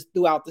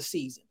throughout the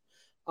season.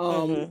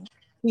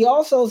 He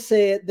also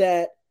said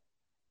that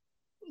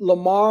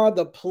Lamar,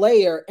 the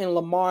player, and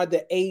Lamar,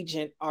 the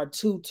agent, are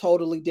two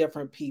totally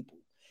different people.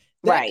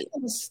 That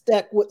kind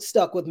of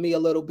stuck with me a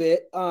little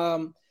bit.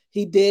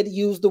 He did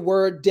use the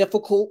word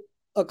difficult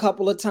a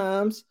couple of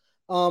times.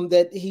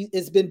 That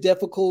it's been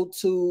difficult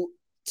to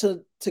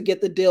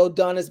get the deal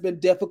done. It's been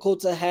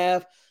difficult to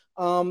have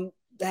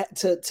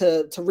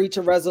to reach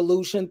a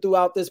resolution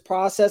throughout this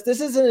process.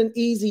 This isn't an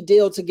easy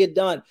deal to get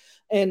done.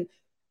 And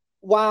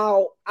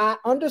while I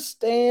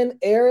understand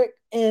Eric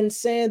and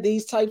saying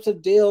these types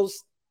of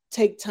deals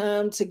take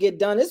time to get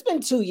done, it's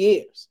been 2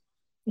 years.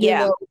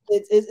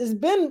 It's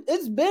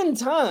been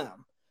time.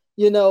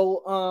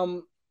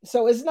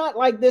 So it's not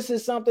like this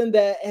is something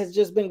that has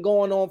just been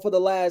going on for the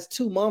last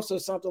 2 months or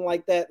something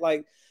like that.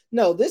 Like,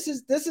 no, this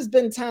has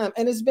been time,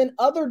 and it's been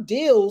other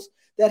deals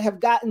that have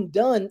gotten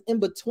done in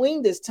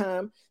between this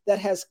time that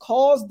has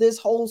caused this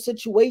whole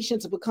situation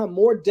to become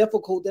more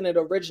difficult than it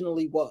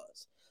originally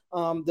was.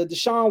 The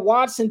Deshaun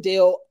Watson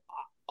deal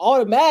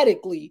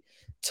automatically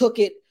took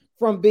it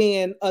from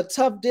being a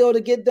tough deal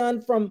to get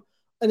done to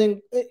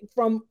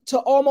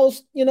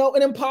almost,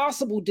 an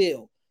impossible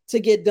deal to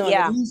get done.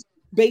 At least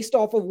based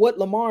off of what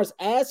Lamar's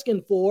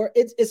asking for,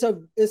 it's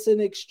an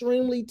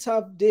extremely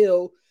tough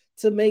deal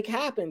to make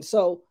happen.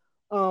 So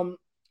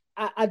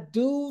I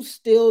do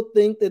still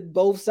think that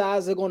both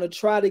sides are going to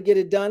try to get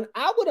it done.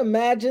 I would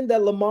imagine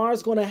that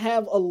Lamar's going to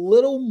have a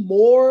little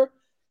more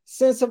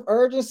sense of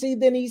urgency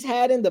than he's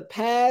had in the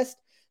past,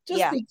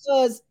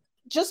 because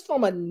just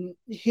from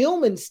a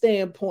human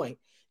standpoint,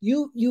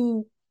 you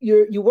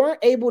weren't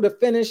able to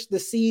finish the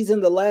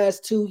season the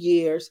last 2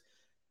 years.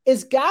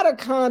 It's got to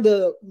kind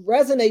of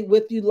resonate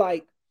with you,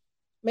 like,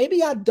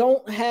 maybe I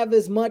don't have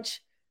as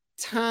much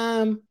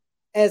time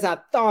as I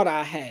thought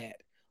I had,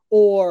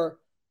 or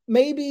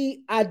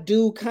maybe I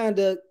do kind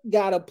of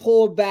got to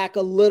pull back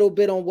a little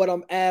bit on what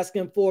I'm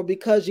asking for,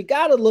 because you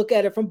got to look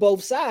at it from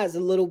both sides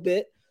a little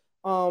bit.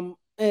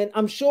 And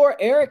I'm sure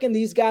Eric and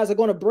these guys are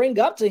going to bring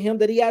up to him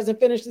that he hasn't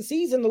finished the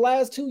season the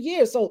last 2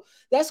 years. So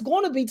that's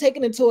going to be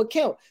taken into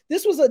account.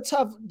 This was a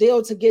tough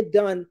deal to get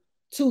done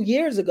 2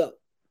 years ago.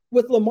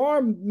 With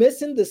Lamar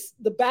missing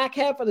the back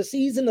half of the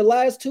season the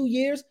last 2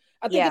 years,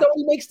 I think it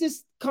only makes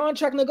this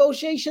contract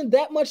negotiation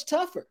that much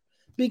tougher,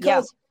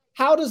 because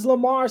how does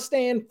Lamar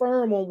stand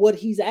firm on what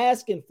he's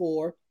asking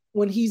for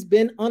when he's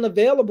been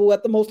unavailable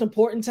at the most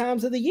important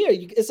times of the year?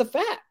 It's a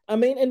fact. I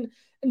mean,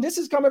 and this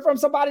is coming from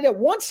somebody that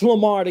wants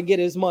Lamar to get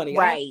his money.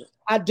 Right.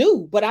 I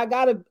do, but I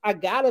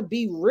gotta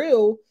be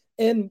real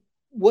in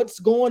what's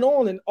going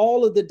on and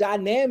all of the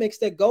dynamics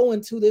that go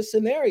into this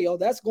scenario.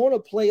 That's going to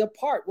play a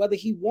part, whether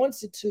he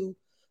wants it to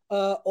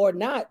or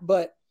not.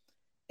 But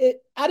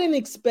I didn't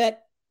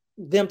expect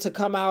them to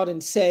come out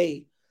and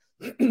say,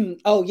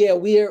 oh yeah,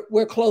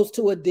 we're close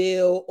to a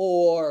deal,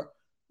 or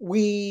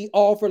we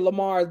offer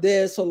Lamar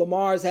this, or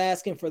Lamar's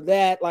asking for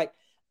that. Like,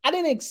 I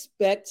didn't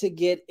expect to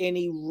get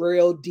any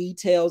real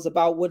details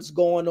about what's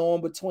going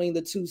on between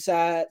the two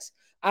sides.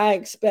 I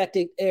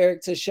expected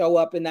Eric to show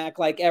up and act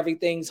like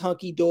everything's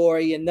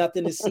hunky-dory and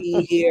nothing to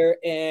see here.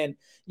 And,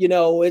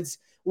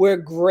 we're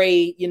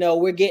great.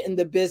 We're getting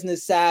the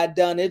business side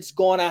done. It's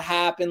going to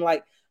happen.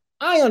 Like,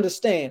 I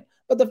understand.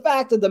 But the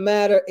fact of the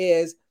matter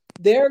is,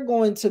 they're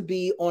going to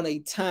be on a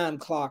time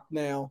clock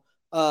now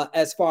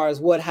as far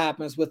as what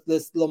happens with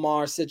this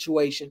Lamar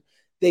situation.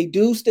 They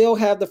do still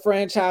have the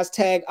franchise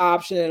tag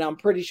option, and I'm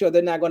pretty sure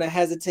they're not going to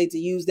hesitate to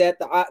use that.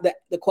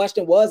 The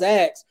question was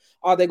asked,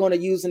 are they going to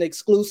use an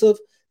exclusive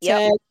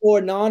tag or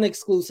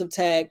non-exclusive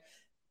tag?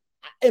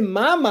 In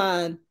my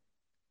mind,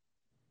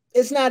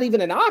 it's not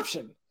even an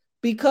option,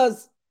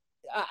 because,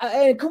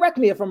 and correct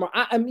me if I'm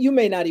wrong, you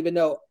may not even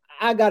know,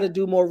 I got to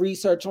do more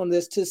research on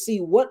this to see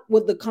what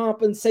would the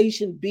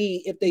compensation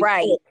be if they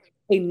put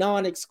a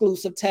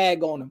non-exclusive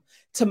tag on them.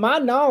 To my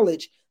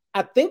knowledge,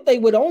 I think they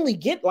would only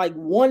get like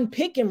one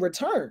pick in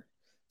return.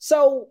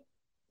 So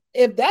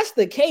if that's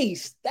the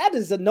case, that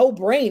is a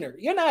no-brainer.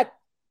 You're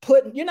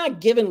not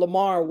giving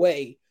Lamar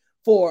away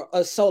for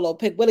a solo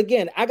pick. But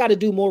again, I got to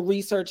do more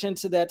research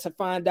into that to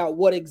find out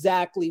what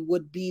exactly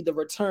would be the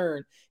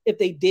return if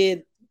they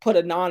did put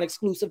a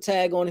non-exclusive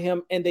tag on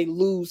him and they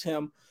lose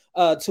him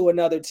to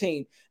another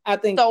team. I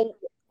think so.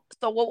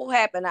 So what will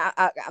happen?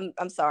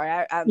 I'm sorry.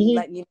 I'm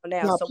letting you know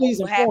now. No, so what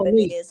will happen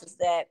is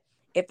that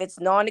if it's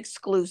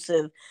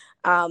non-exclusive,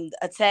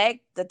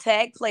 the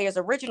tag player's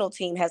original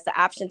team has the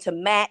option to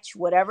match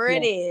whatever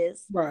it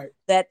is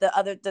that the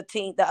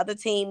other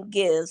team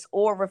gives,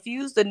 or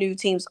refuse the new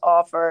team's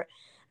offer,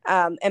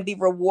 and be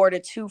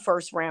rewarded 2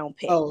 first-round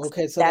picks. Oh,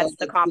 okay. So that's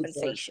the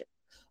compensation.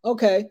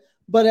 Okay,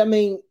 but I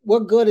mean,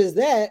 what good is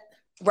that?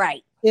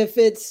 Right. If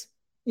it's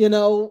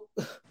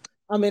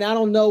I mean, I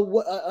don't know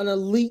what an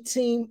elite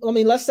team. I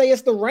mean, let's say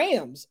it's the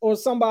Rams or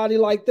somebody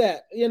like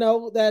that.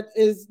 That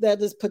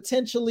is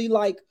potentially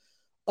like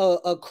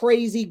a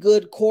crazy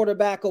good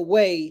quarterback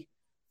away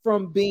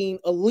from being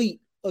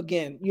elite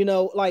again.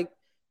 Like,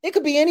 it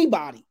could be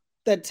anybody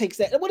that takes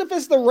that. What if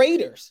it's the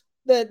Raiders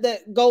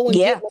that go and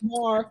get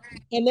Lamar,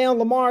 and now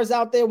Lamar's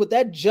out there with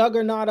that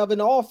juggernaut of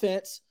an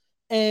offense,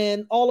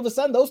 and all of a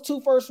sudden those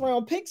 2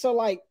 first-round picks are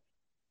like,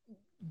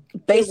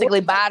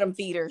 basically bottom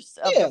feeders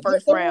of the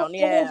first round.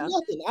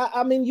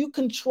 I mean, you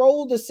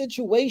control the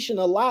situation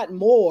a lot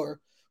more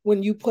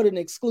when you put an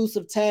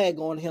exclusive tag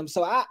on him.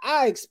 So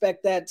I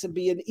expect that to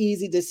be an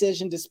easy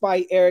decision,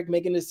 despite Eric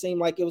making it seem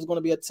like it was going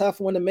to be a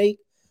tough one to make.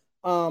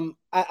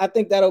 I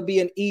think that'll be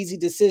an easy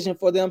decision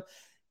for them.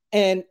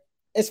 And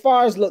as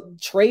far as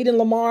trading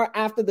Lamar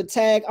after the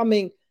tag, I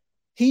mean,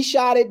 he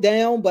shot it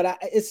down,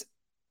 but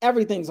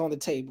everything's on the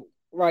table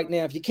right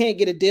now. If you can't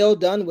get a deal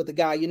done with the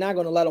guy, you're not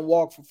going to let him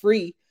walk for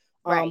free.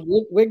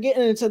 We're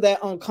getting into that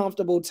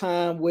uncomfortable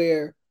time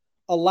where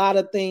a lot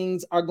of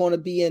things are going to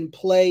be in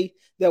play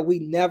that we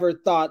never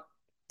thought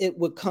it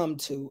would come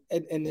to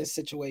in this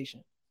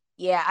situation.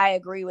 Yeah, I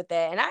agree with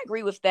that. And I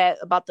agree with that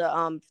about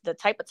the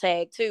type of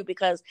tag too,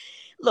 because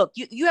look,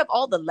 you have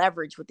all the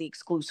leverage with the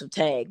exclusive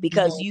tag,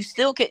 because you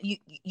still can,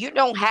 you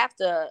don't have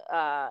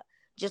to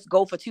just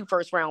go for 2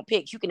 first-round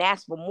picks. You can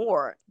ask for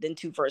more than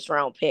 2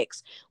 first-round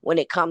picks when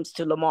it comes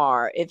to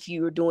Lamar. If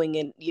you're doing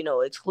an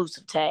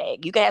exclusive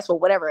tag, you can ask for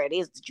whatever it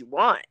is that you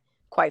want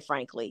quite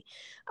frankly.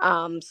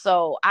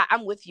 So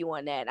I'm with you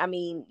on that. I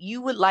mean,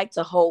 you would like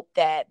to hope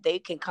that they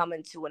can come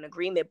into an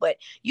agreement, but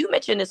you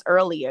mentioned this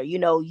earlier,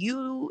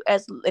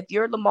 if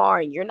you're Lamar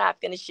and you're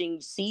not finishing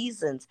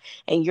seasons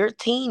and your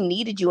team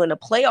needed you in a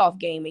playoff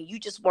game and you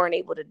just weren't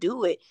able to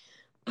do it,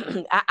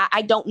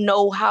 I don't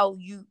know how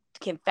you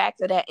can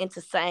factor that into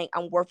saying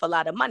I'm worth a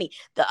lot of money.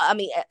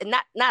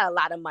 Not a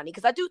lot of money,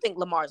 because I do think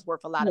Lamar is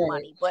worth a lot of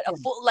money, but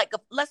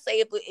let's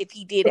say if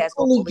he did ask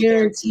for fully fully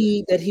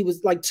guaranteed that he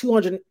was like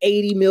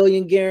 280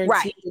 million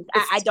guaranteed.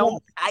 Right.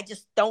 I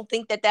just don't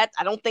think that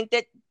I don't think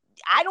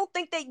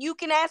that you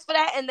can ask for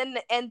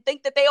that and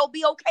think that they'll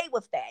be okay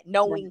with that,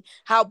 knowing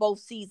how both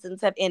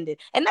seasons have ended.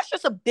 And that's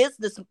just a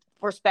business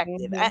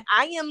perspective. Mm-hmm.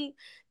 I am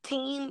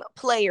team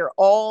player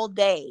all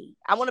day.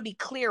 I want to be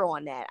clear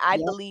on that. I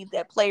believe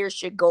that players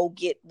should go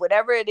get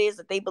whatever it is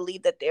that they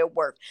believe that they're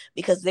worth,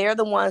 because they're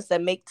the ones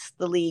that makes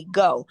the league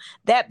go.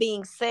 That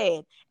being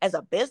said, as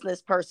a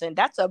business person,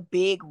 that's a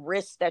big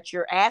risk that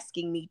you're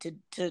asking me to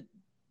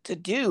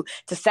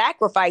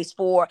sacrifice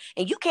for,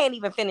 and you can't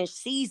even finish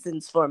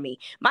seasons for me.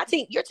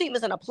 Your team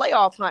is in a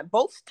playoff hunt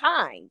both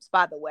times,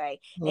 by the way,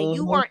 and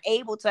you weren't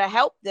able to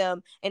help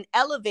them and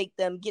elevate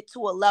them get to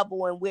a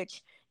level in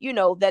which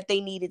that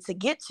they needed to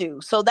get to.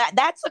 So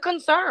that's a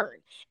concern.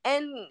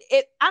 And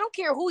I don't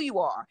care who you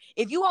are.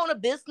 If you own a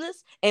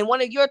business and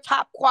one of your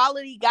top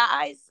quality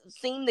guys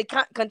seem to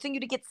continue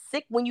to get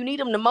sick when you need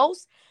them the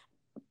most,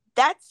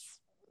 that's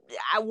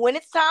when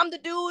it's time to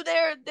do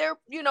their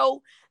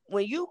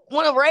when you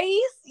want to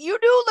raise, you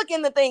do look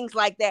into things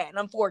like that. And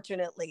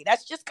unfortunately,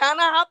 that's just kind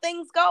of how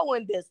things go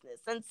in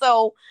business. And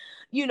so,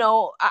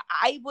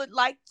 I would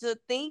like to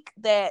think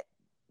that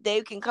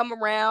they can come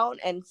around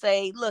and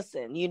say,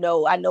 listen,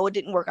 I know it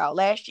didn't work out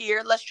last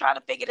year. Let's try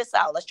to figure this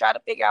out. Let's try to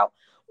figure out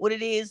what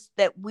it is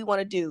that we want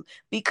to do.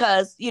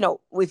 Because,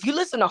 if you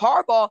listen to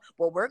Harbaugh,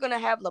 well, we're going to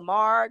have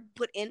Lamar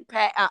put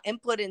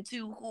input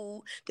into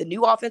who the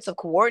new offensive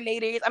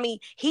coordinator is. I mean,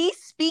 he's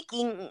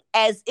speaking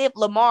as if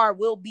Lamar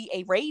will be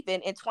a Raven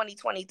in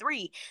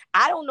 2023.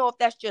 I don't know if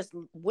that's just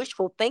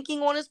wishful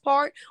thinking on his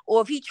part,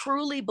 or if he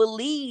truly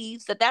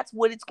believes that that's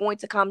what it's going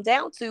to come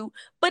down to.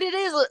 But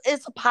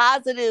it's a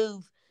positive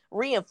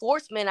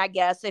reinforcement, I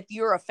guess, if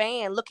you're a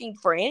fan looking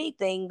for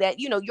anything, that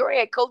your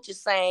head coach is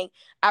saying,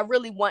 I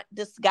really want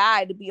this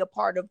guy to be a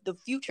part of the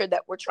future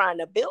that we're trying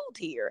to build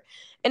here.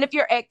 And if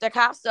you're Hector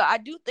Costa, I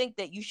do think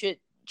that you should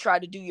try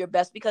to do your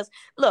best, because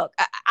look,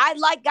 I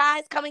like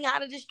guys coming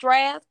out of this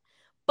draft,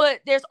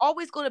 but there's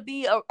always going to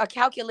be a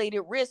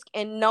calculated risk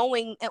in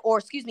knowing, or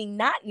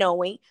not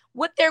knowing,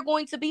 what they're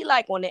going to be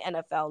like on the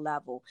NFL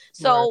level.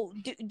 So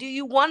do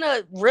you want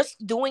to risk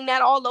doing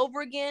that all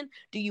over again?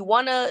 Do you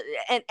want to,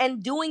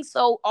 and doing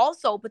so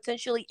also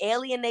potentially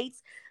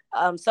alienates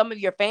some of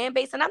your fan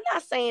base? And I'm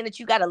not saying that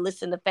you got to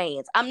listen to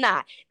fans. I'm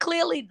not.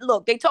 Clearly,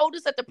 look, they told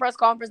us at the press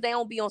conference they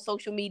don't be on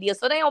social media,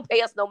 so they don't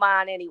pay us no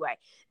mind anyway.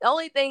 The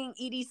only thing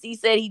EDC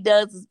said he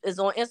does is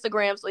on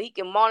Instagram, so he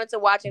can monitor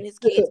watching his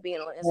kids being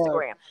on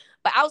Instagram.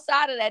 But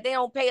outside of that, they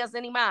don't pay us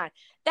any mind.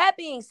 That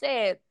being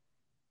said,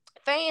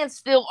 fans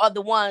still are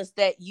the ones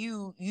that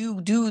you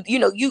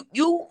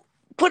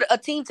put a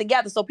team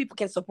together so people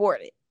can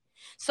support it.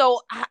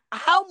 So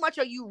how much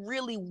are you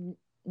really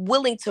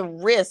willing to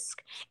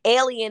risk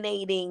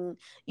alienating,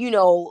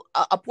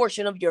 a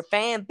portion of your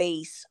fan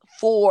base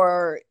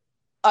for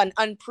an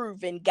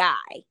unproven guy?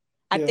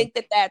 I think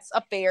that that's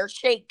a fair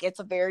shake.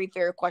 It's a very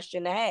fair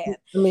question to have.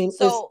 I mean,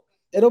 so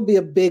it'll be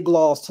a big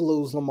loss to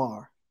lose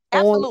Lamar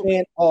on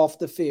and off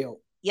the field.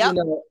 Yep.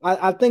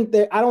 I think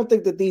that, I don't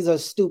think that these are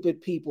stupid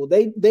people.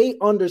 They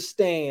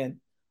understand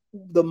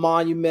the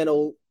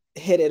monumental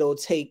hit it'll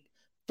take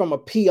from a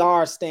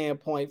PR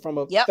standpoint, from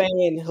a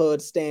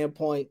fanhood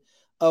standpoint,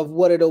 of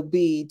what it'll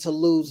be to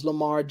lose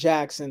Lamar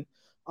Jackson.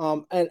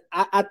 And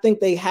I think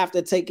they have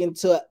to take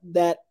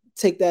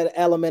that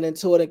element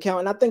into an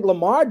account. And I think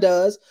Lamar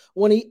does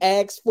when he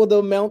asks for the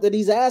amount that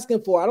he's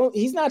asking for.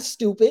 He's not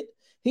stupid.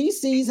 He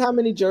sees how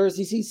many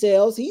jerseys he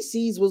sells. He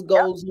sees what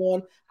goes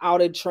on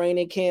out at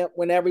training camp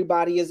when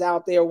everybody is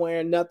out there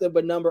wearing nothing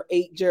but number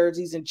 8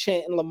 jerseys and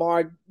chanting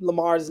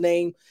Lamar's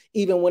name,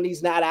 even when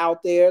he's not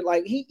out there.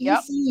 Like he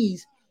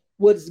sees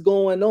what's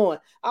going on.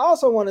 I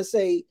also want to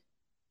say,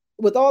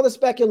 with all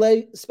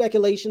the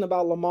speculation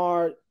about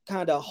Lamar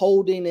kind of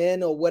holding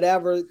in, or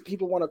whatever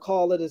people want to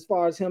call it, as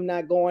far as him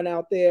not going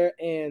out there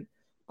and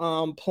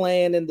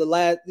playing in the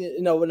last,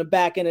 in the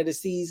back end of the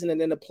season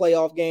and in the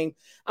playoff game.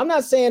 I'm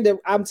not saying that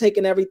I'm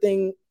taking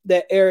everything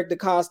that Eric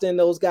DaCosta and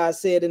those guys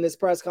said in this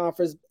press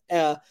conference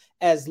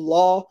as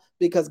law,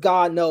 because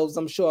God knows,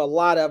 I'm sure a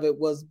lot of it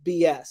was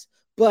BS.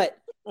 But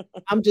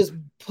I'm just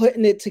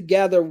putting it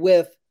together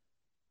with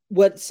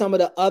what some of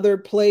the other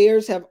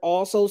players have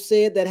also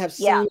said that have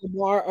seen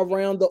Lamar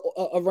around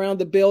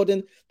the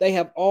building. They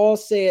have all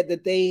said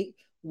that they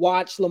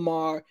watched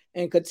Lamar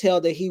and could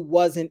tell that he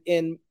wasn't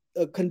in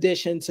a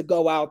condition to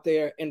go out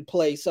there and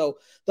play. So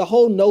the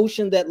whole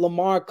notion that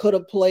Lamar could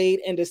have played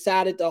and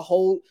decided to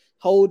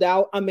hold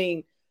out. I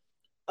mean,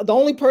 the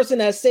only person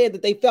that said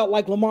that they felt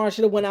like Lamar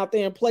should have went out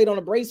there and played on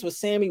a brace was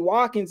Sammy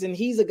Watkins, and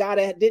he's a guy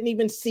that didn't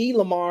even see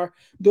Lamar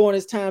during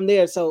his time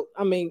there. So,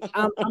 I mean,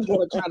 I'm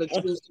going to try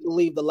to choose to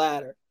believe the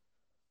latter.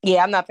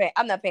 Yeah, I'm not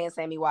paying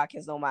Sammy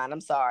Watkins no mind.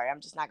 I'm sorry.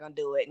 I'm just not going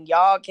to do it. And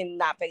y'all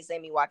cannot pay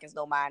Sammy Watkins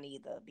no mind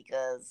either,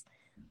 because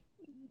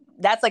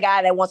that's a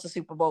guy that wants a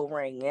Super Bowl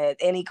ring at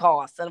any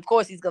cost. And of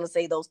course he's going to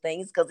say those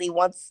things because he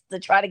wants to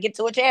try to get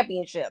to a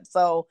championship.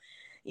 So,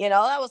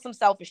 that was some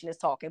selfishness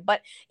talking.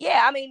 But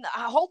yeah, I mean,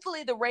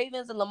 hopefully the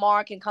Ravens and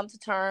Lamar can come to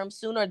terms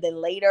sooner than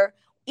later,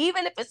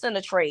 even if it's in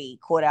a trade,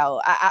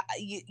 Cordell.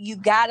 You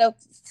got to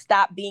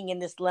stop being in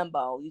this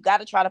limbo. You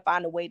got to try to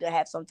find a way to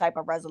have some type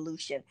of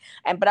resolution.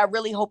 But I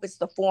really hope it's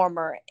the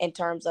former, in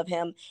terms of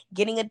him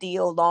getting a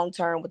deal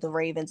long-term with the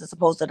Ravens, as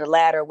opposed to the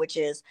latter, which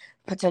is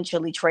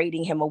potentially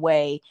trading him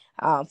away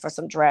for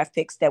some draft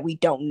picks that we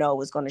don't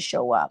know is going to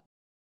show up.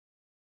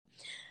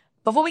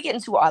 Before we get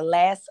into our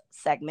last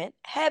segment,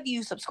 have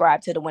you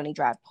subscribed to the Winning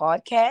Drive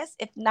podcast?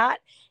 If not,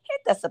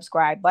 hit the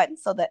subscribe button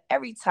so that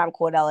every time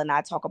Cordell and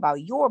I talk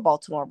about your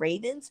Baltimore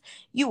Ravens,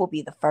 you will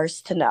be the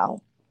first to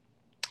know.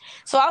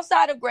 So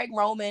outside of Greg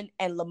Roman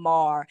and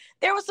Lamar,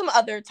 there were some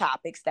other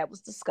topics that was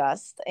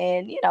discussed.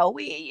 And,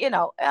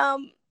 I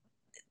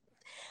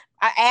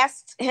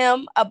asked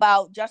him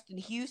about Justin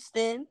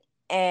Houston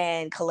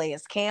and Calais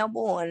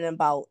Campbell and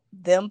about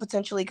them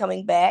potentially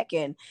coming back.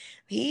 And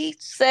he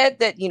said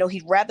that,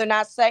 he'd rather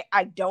not say.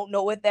 I don't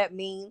know what that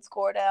means,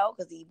 Cordell,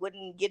 because he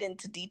wouldn't get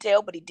into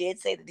detail, but he did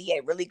say that he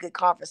had really good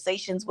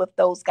conversations with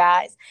those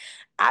guys.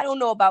 I don't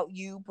know about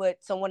you, but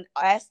someone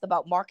asked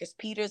about Marcus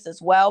Peters as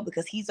well,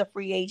 because he's a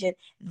free agent.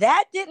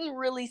 That didn't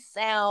really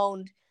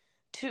sound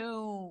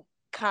too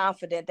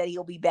confident that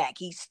he'll be back.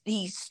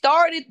 He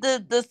started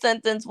the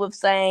sentence with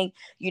saying,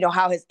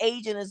 how his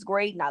agent is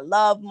great, and I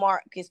love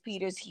Marcus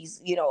Peters.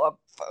 He's,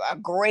 a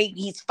great,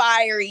 he's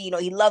fiery,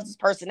 he loves his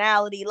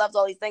personality, he loves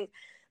all these things.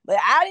 But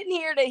I didn't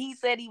hear that he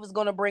said he was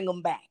going to bring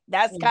him back.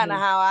 That's kind of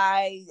how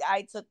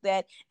I took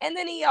that. And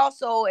then he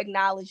also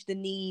acknowledged the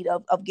need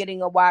of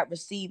getting a wide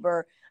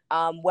receiver,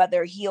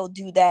 whether he'll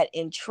do that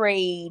in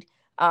trade,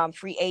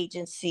 free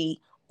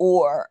agency,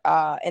 or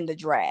in the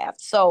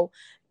draft. So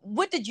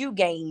what did you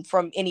gain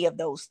from any of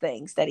those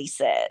things that he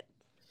said?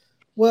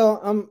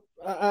 Well,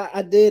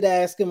 I did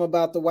ask him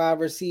about the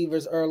wide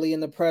receivers early in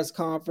the press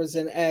conference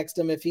and asked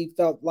him if he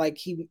felt like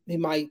he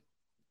might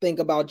think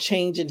about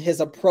changing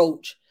his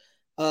approach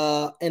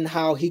and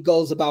how he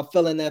goes about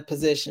filling that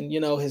position.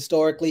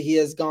 Historically, he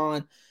has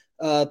gone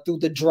through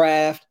the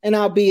draft, and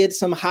albeit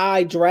some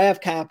high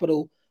draft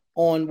capital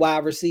on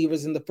wide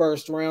receivers in the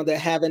first round that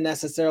haven't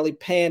necessarily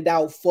panned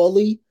out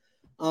fully.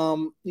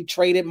 He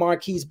traded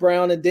Marquise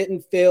Brown and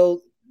didn't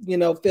fill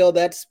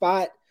that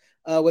spot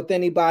with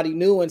anybody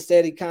new.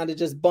 Instead, he kind of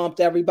just bumped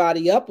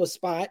everybody up a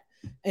spot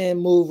and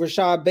moved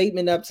Rashad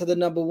Bateman up to the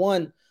number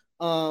one.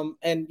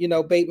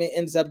 Bateman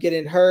ends up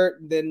getting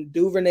hurt. Then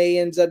Duvernay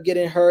ends up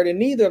getting hurt. And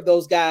neither of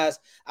those guys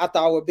I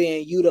thought were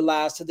being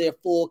utilized to their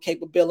full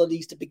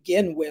capabilities to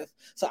begin with.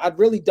 So I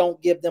really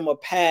don't give them a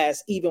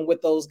pass, even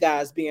with those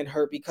guys being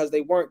hurt, because they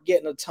weren't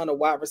getting a ton of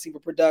wide receiver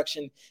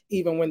production,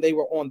 even when they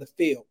were on the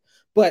field.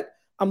 But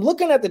I'm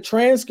looking at the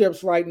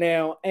transcripts right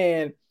now,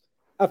 and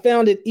I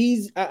found it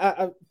easy.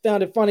 I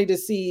found it funny to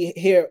see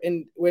here,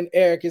 and when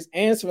Eric is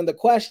answering the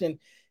question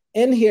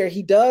in here,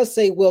 he does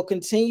say we'll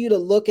continue to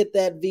look at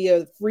that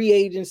via free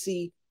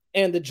agency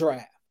and the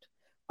draft.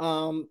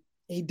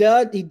 He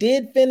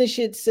did finish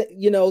it,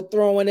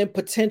 throwing in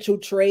potential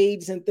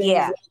trades and things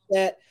like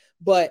that.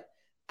 But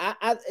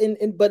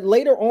but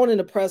later on in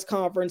the press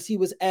conference, he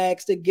was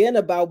asked again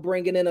about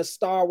bringing in a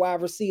star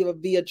wide receiver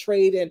via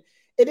trade, and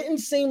it didn't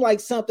seem like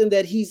something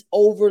that he's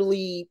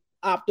overly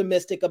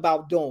optimistic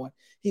about doing.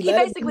 He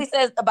basically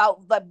says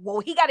about,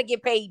 he got to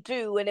get paid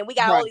too, and then we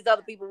got all these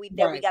other people we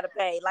got to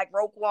pay, like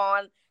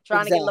Roquan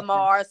trying to get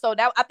Lamar. So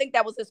I think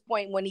that was his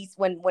point when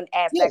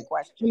asked that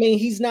question. I mean,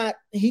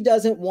 he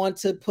doesn't want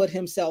to put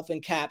himself in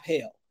cap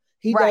hell.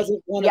 He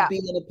doesn't want to be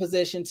in a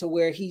position to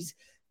where his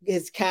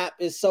cap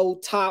is so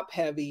top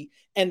heavy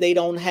and they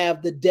don't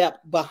have the depth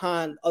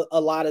behind a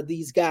lot of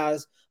these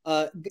guys.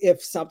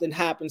 If something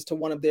happens to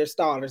one of their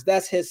starters,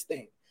 that's his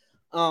thing.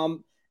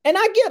 And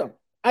I get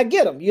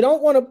him. You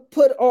don't want to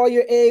put all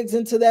your eggs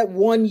into that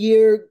 1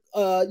 year,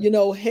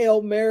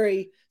 Hail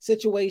Mary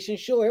situation.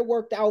 Sure, it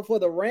worked out for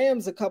the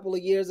Rams a couple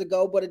of years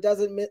ago, but it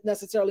doesn't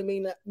necessarily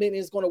mean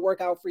it's going to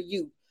work out for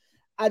you.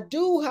 I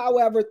do,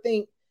 however,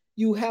 think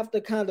you have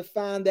to kind of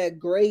find that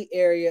gray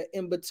area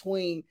in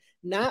between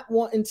not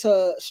wanting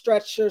to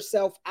stretch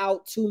yourself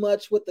out too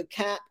much with the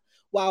cap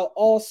while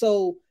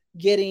also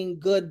getting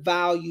good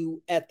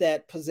value at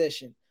that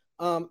position.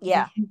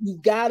 You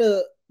got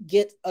to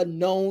get a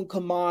known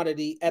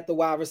commodity at the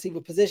wide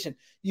receiver position.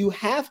 You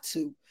have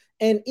to.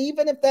 And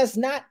even if that's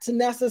not to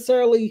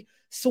necessarily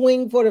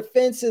swing for the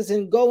fences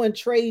and go and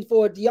trade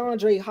for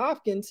DeAndre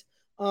Hopkins,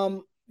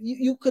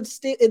 you could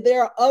still,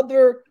 there are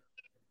other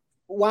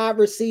wide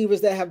receivers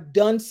that have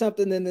done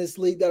something in this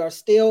league that are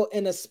still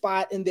in a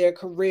spot in their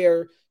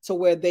career to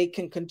where they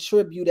can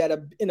contribute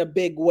in a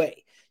big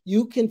way.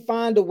 you can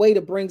find a way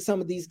to bring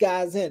some of these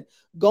guys in.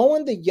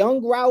 Going the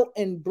young route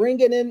and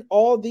bringing in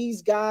all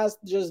these guys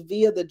just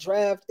via the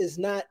draft is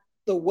not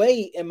the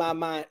way in my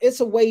mind. It's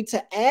a way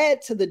to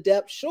add to the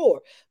depth,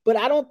 sure, but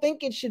I don't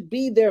think it should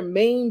be their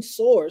main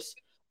source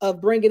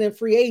of bringing in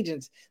free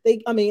agents.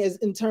 As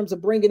in terms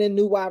of bringing in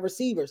new wide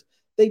receivers,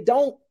 they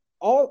don't.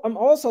 I'm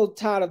also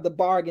tired of the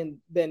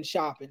bargain bin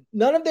shopping.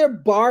 None of their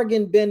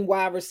bargain bin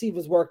wide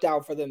receivers worked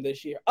out for them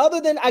this year. Other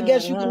than, I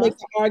guess you can make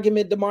the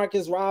argument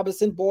Demarcus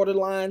Robinson,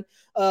 borderline,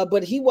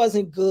 but he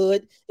wasn't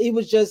good. It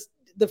was just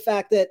the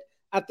fact that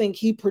I think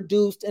he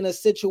produced in a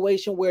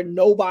situation where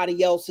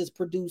nobody else is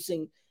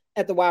producing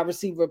at the wide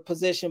receiver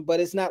position.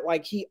 But it's not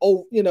like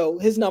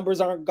his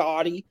numbers aren't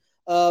gaudy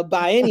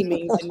by any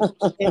means.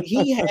 And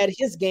he had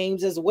his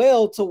games as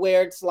well to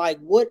where it's like,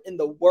 what in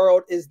the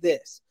world is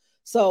this?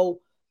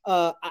 So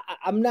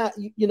I'm not,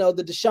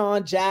 the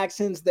Deshaun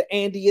Jacksons, the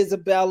Andy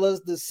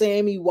Isabellas, the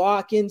Sammy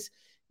Watkins.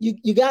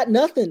 You got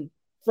nothing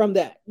from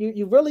that.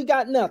 You really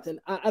got nothing.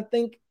 I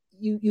think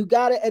you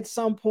got to at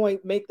some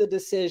point make the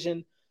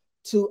decision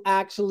to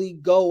actually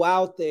go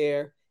out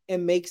there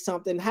and make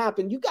something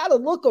happen. You got to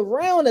look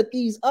around at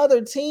these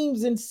other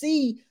teams and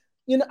see.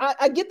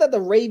 I get that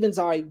the Ravens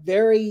are a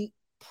very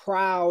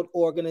proud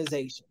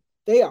organization.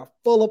 They are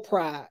full of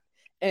pride,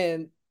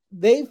 and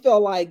they feel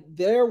like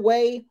their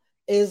way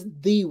is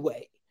the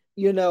way.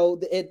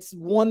 It's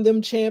won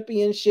them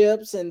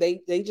championships, and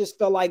they just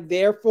felt like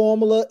their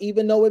formula,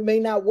 even though it may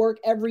not work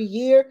every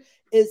year,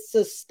 is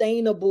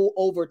sustainable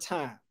over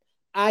time.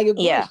 I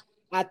agree. Yeah.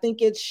 I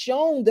think it's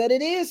shown that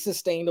it is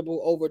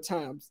sustainable over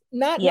time.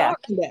 Not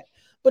knocking that,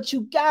 but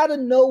you got to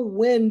know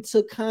when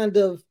to kind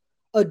of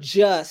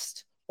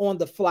adjust on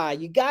the fly.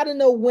 You got to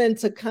know when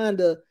to kind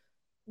of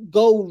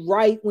go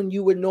right when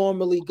you would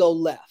normally go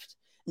left.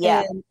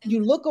 Yeah. And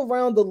you look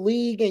around the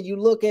league and you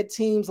look at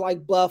teams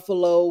like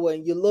Buffalo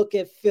and you look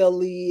at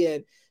Philly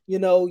and,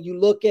 you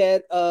look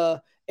at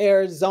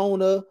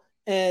Arizona,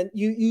 and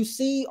you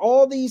see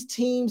all these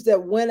teams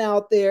that went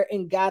out there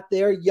and got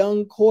their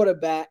young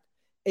quarterback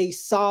a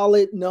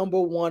solid number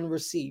one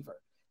receiver.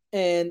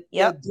 And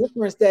the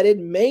difference that it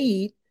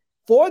made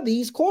for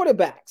these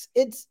quarterbacks,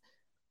 it's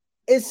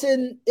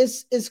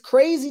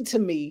crazy to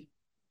me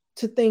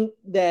to think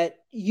that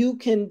you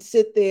can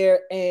sit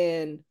there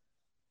and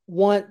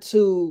want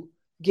to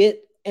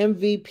get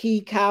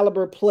MVP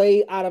caliber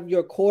play out of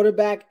your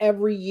quarterback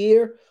every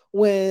year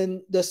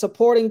when the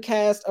supporting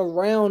cast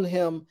around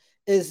him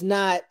is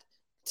not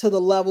to the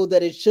level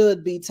that it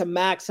should be to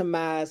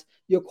maximize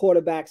your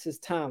quarterback's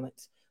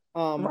talents.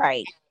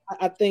 Right.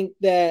 I think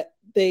that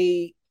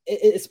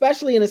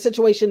especially in a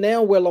situation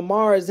now where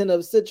Lamar is in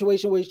a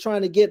situation where he's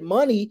trying to get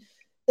money,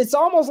 it's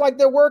almost like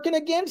they're working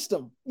against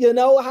him.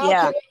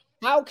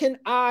 How can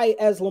I,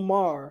 as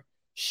Lamar,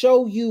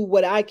 show you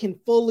what I can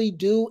fully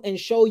do and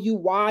show you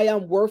why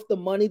I'm worth the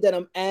money that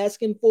I'm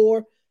asking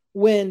for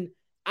when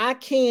I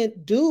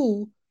can't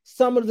do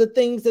some of the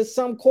things that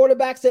some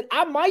quarterbacks that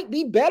I might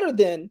be better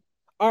than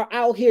are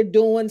out here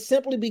doing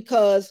simply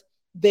because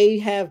they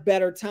have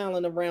better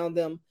talent around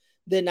them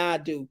than I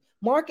do.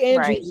 Mark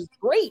Andrews is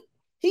great.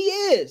 He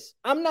is.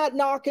 I'm not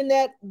knocking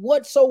that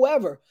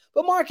whatsoever.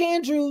 But Mark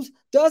Andrews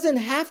doesn't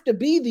have to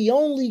be the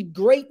only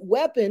great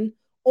weapon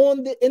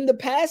in the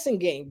passing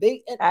game.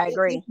 I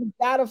agree. You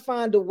got to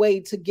find a way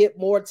to get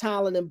more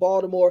talent in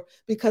Baltimore,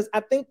 because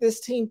I think this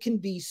team can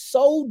be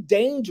so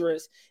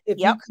dangerous if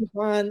you can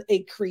find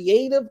a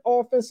creative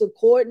offensive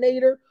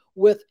coordinator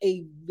with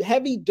a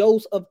heavy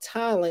dose of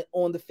talent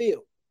on the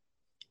field.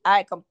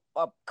 I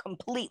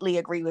completely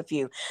agree with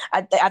you.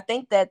 I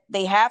think that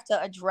they have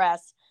to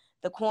address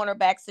the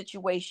cornerback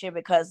situation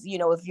because,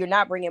 if you're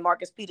not bringing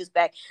Marcus Peters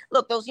back,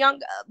 look, those young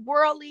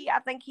Worley, I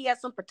think he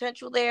has some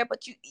potential there,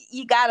 but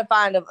you got to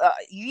find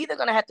you're either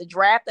going to have to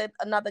draft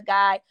another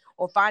guy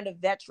or find a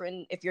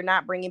veteran if you're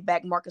not bringing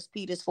back Marcus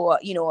Peters for,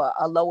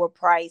 a lower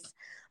price.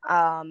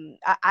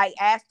 I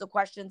asked the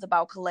questions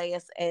about Calais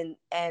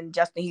and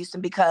Justin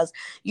Houston because,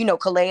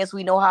 Calais,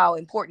 we know how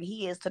important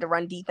he is to the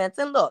run defense.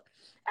 And look,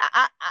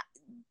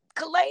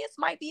 Calais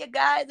might be a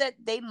guy that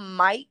they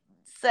might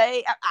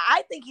say,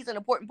 I think he's an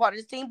important part of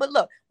this team. But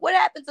look, what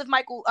happens if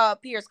Michael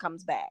Pierce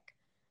comes back?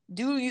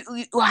 Do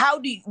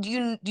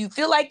you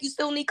feel like you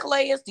still need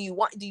Calais? Do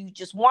you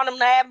just want him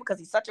to have him because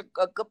he's such a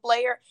good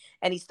player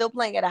and he's still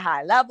playing at a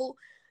high level?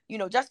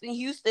 Justin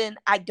Houston,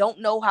 I don't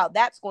know how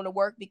that's going to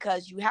work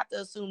because you have to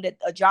assume that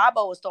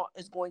Ajabo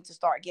is going to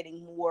start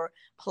getting more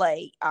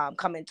play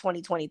coming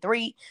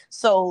 2023.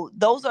 So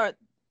those are,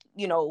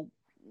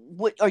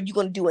 what are you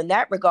going to do in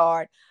that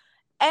regard?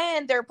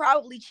 And they're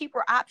probably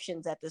cheaper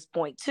options at this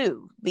point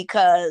too,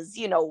 because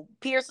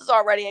Pierce is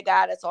already a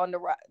guy that's on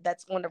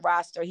the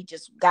roster. He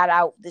just got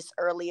out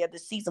earlier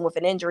this season with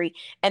an injury,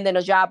 and then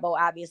Ajabo,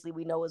 obviously,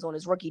 we know is on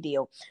his rookie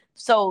deal.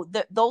 So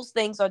those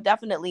things are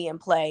definitely in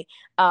play.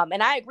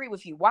 And I agree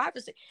with you.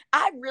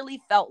 I really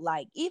felt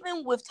like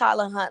even with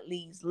Tyler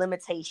Huntley's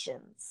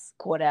limitations,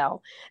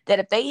 Cordell, that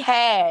if they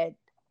had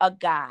a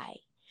guy,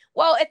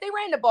 well, if they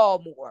ran the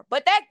ball more,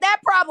 but that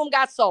problem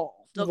got solved.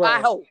 So right.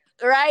 I hope.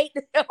 Right?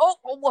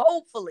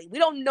 Hopefully. We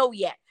don't know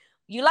yet.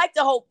 you like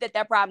to hope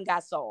that problem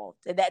got solved,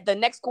 that the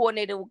next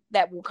coordinator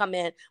that will come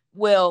in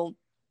will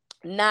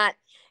not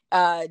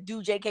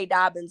do J.K.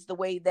 Dobbins the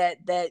way that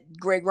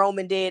Greg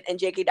Roman did, and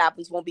J.K.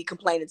 Dobbins won't be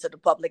complaining to the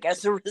public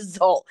as a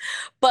result.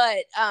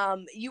 But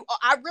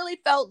I really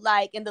felt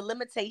like, in the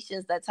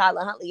limitations that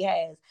Tyler Huntley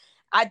has,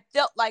 I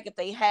felt like if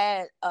they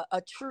had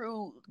a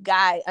true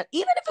guy,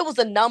 even if it was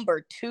a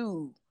number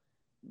 2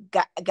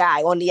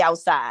 guy on the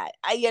outside,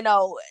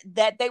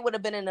 that they would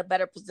have been in a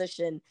better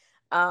position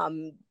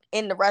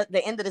in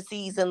the end of the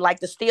season, like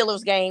the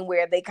Steelers game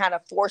where they kind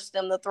of forced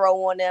them to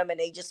throw on them and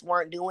they just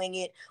weren't doing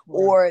it,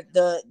 or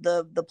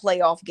the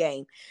playoff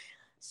game.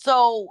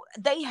 So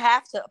they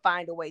have to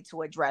find a way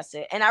to address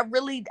it. And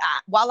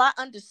while I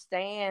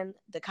understand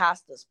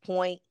DeCosta's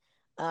point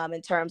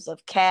in terms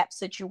of cap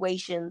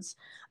situations,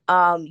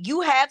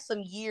 you have some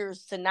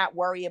years to not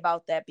worry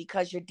about that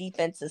because your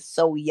defense is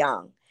so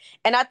young.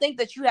 And I think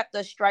that you have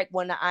to strike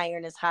when the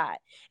iron is hot.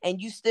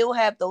 And you still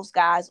have those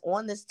guys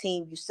on this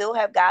team. You still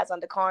have guys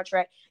under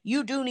contract.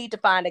 You do need to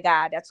find a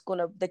guy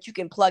that you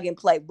can plug and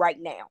play right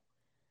now.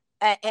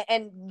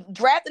 And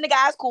drafting the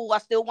guy is cool. I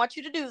still want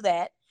you to do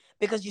that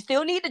because you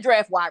still need to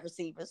draft wide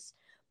receivers.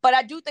 But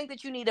I do think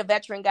that you need a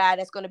veteran guy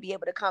that's going to be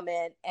able to come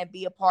in and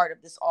be a part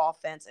of this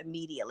offense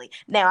immediately.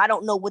 Now, I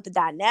don't know what the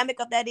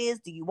dynamic of that is.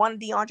 Do you want a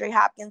DeAndre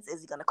Hopkins?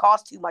 Is it going to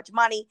cost too much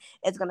money?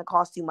 Is it going to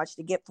cost too much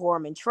to get for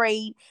him in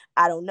trade?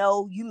 I don't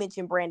know. You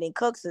mentioned Brandon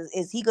Cooks.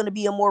 Is he going to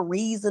be a more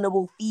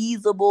reasonable,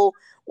 feasible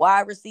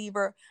wide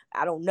receiver?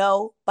 I don't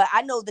know. But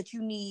I know that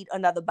you need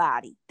another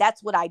body.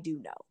 That's what I do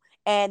know.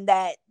 And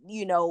that,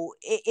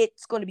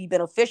 it's going to be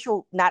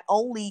beneficial not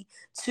only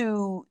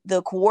to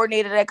the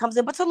coordinator that comes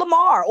in, but to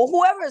Lamar or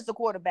whoever is the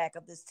quarterback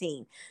of this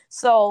team.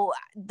 So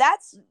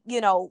that's,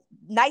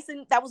 nice.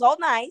 And that was all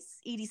nice,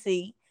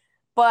 EDC.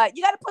 But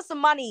you got to put some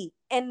money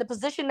in the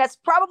position that's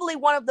probably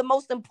one of the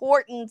most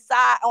important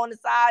on the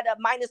side of,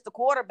 minus the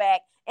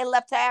quarterback, and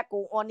left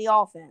tackle on the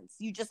offense.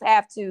 You just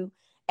have to,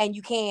 and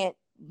you can't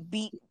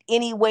beat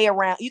any way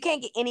around. You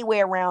can't get any way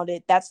around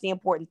it. That's the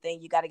important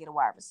thing. You got to get a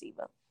wide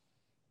receiver.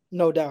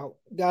 No doubt.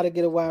 Got to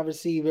get a wide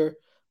receiver.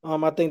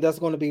 I think that's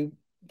going to be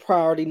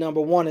priority number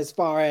 1 as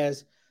far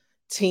as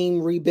team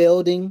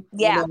rebuilding.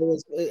 Yeah.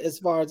 As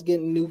far as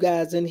getting new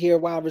guys in here,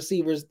 wide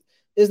receivers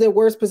is their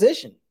worst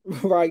position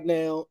right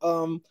now.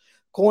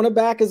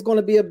 Cornerback is going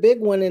to be a big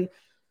one. And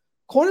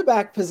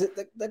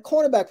the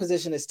cornerback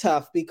position is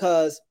tough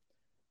because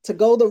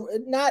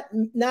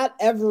not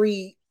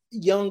every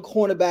young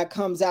cornerback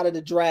comes out of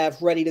the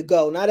draft ready to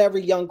go. Not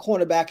every young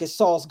cornerback is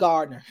Sauce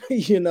Gardner.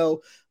 They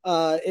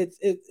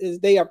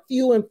are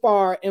few and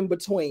far in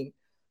between.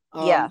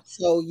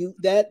 So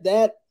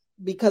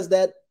because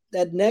that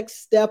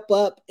next step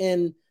up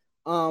in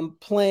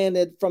playing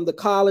it from the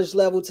college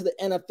level to the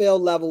NFL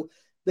level,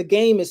 the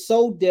game is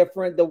so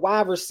different. The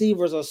wide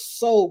receivers are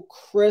so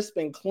crisp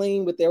and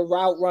clean with their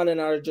route running,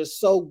 are just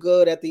so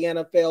good at the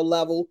NFL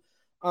level.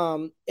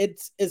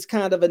 It's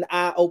kind of an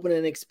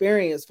eye-opening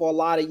experience for a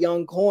lot of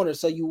young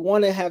corners. So you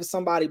want to have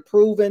somebody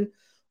proven,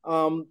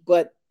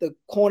 but the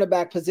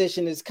cornerback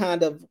position is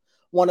kind of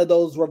one of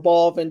those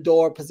revolving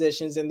door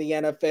positions in the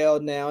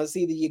NFL now. It's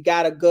either you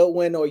got a good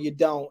one or you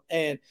don't.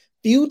 And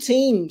few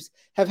teams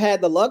have had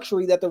the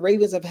luxury that the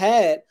Ravens have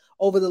had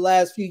over the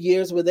last few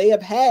years where they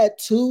have had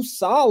 2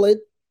 solid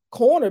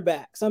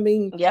cornerbacks. I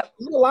mean, a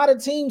lot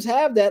of teams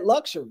have that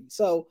luxury.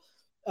 So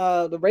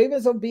the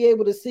Ravens will be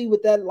able to see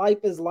what that life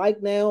is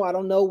like now. I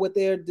don't know what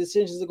their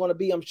decisions are going to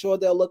be. I'm sure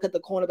they'll look at the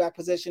cornerback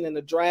position in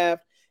the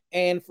draft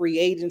and free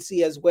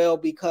agency as well,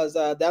 because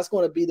that's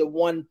going to be the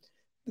one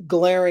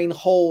glaring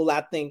hole,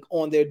 I think,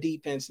 on their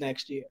defense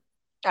next year.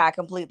 I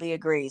completely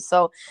agree.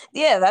 So,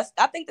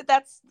 I think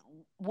that's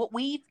what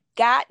we've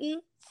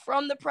gotten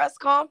from the press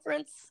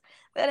conference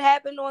that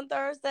happened on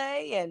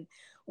Thursday, and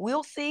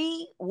we'll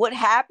see what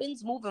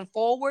happens moving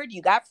forward.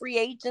 You got free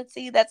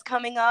agency that's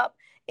coming up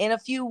in a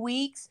few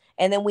weeks,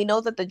 and then we know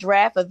that the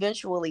draft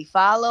eventually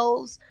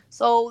follows.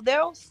 So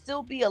there'll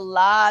still be a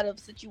lot of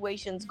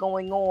situations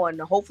going on,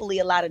 hopefully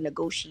a lot of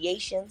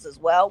negotiations as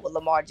well with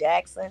Lamar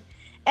Jackson.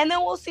 And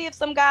then we'll see if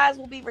some guys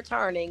will be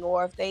returning,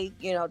 or if they,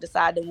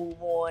 decide to move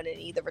on and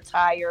either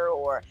retire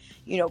or,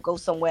 go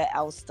somewhere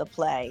else to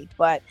play.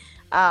 But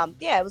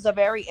it was a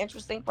very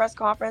interesting press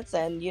conference.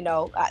 And,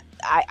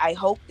 I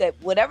hope that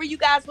whatever you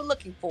guys were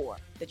looking for,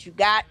 that you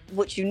got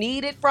what you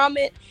needed from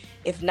it.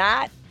 If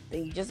not,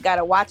 then you just got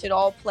to watch it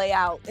all play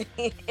out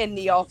in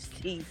the off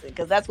season,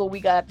 because that's what we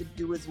got to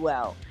do as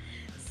well.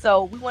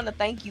 So we want to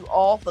thank you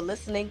all for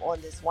listening on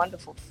this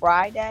wonderful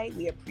Friday.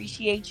 We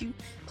appreciate you.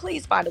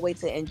 Please find a way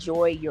to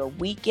enjoy your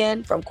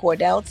weekend. From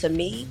Cordell to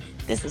me,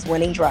 this is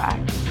Winning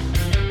Drive.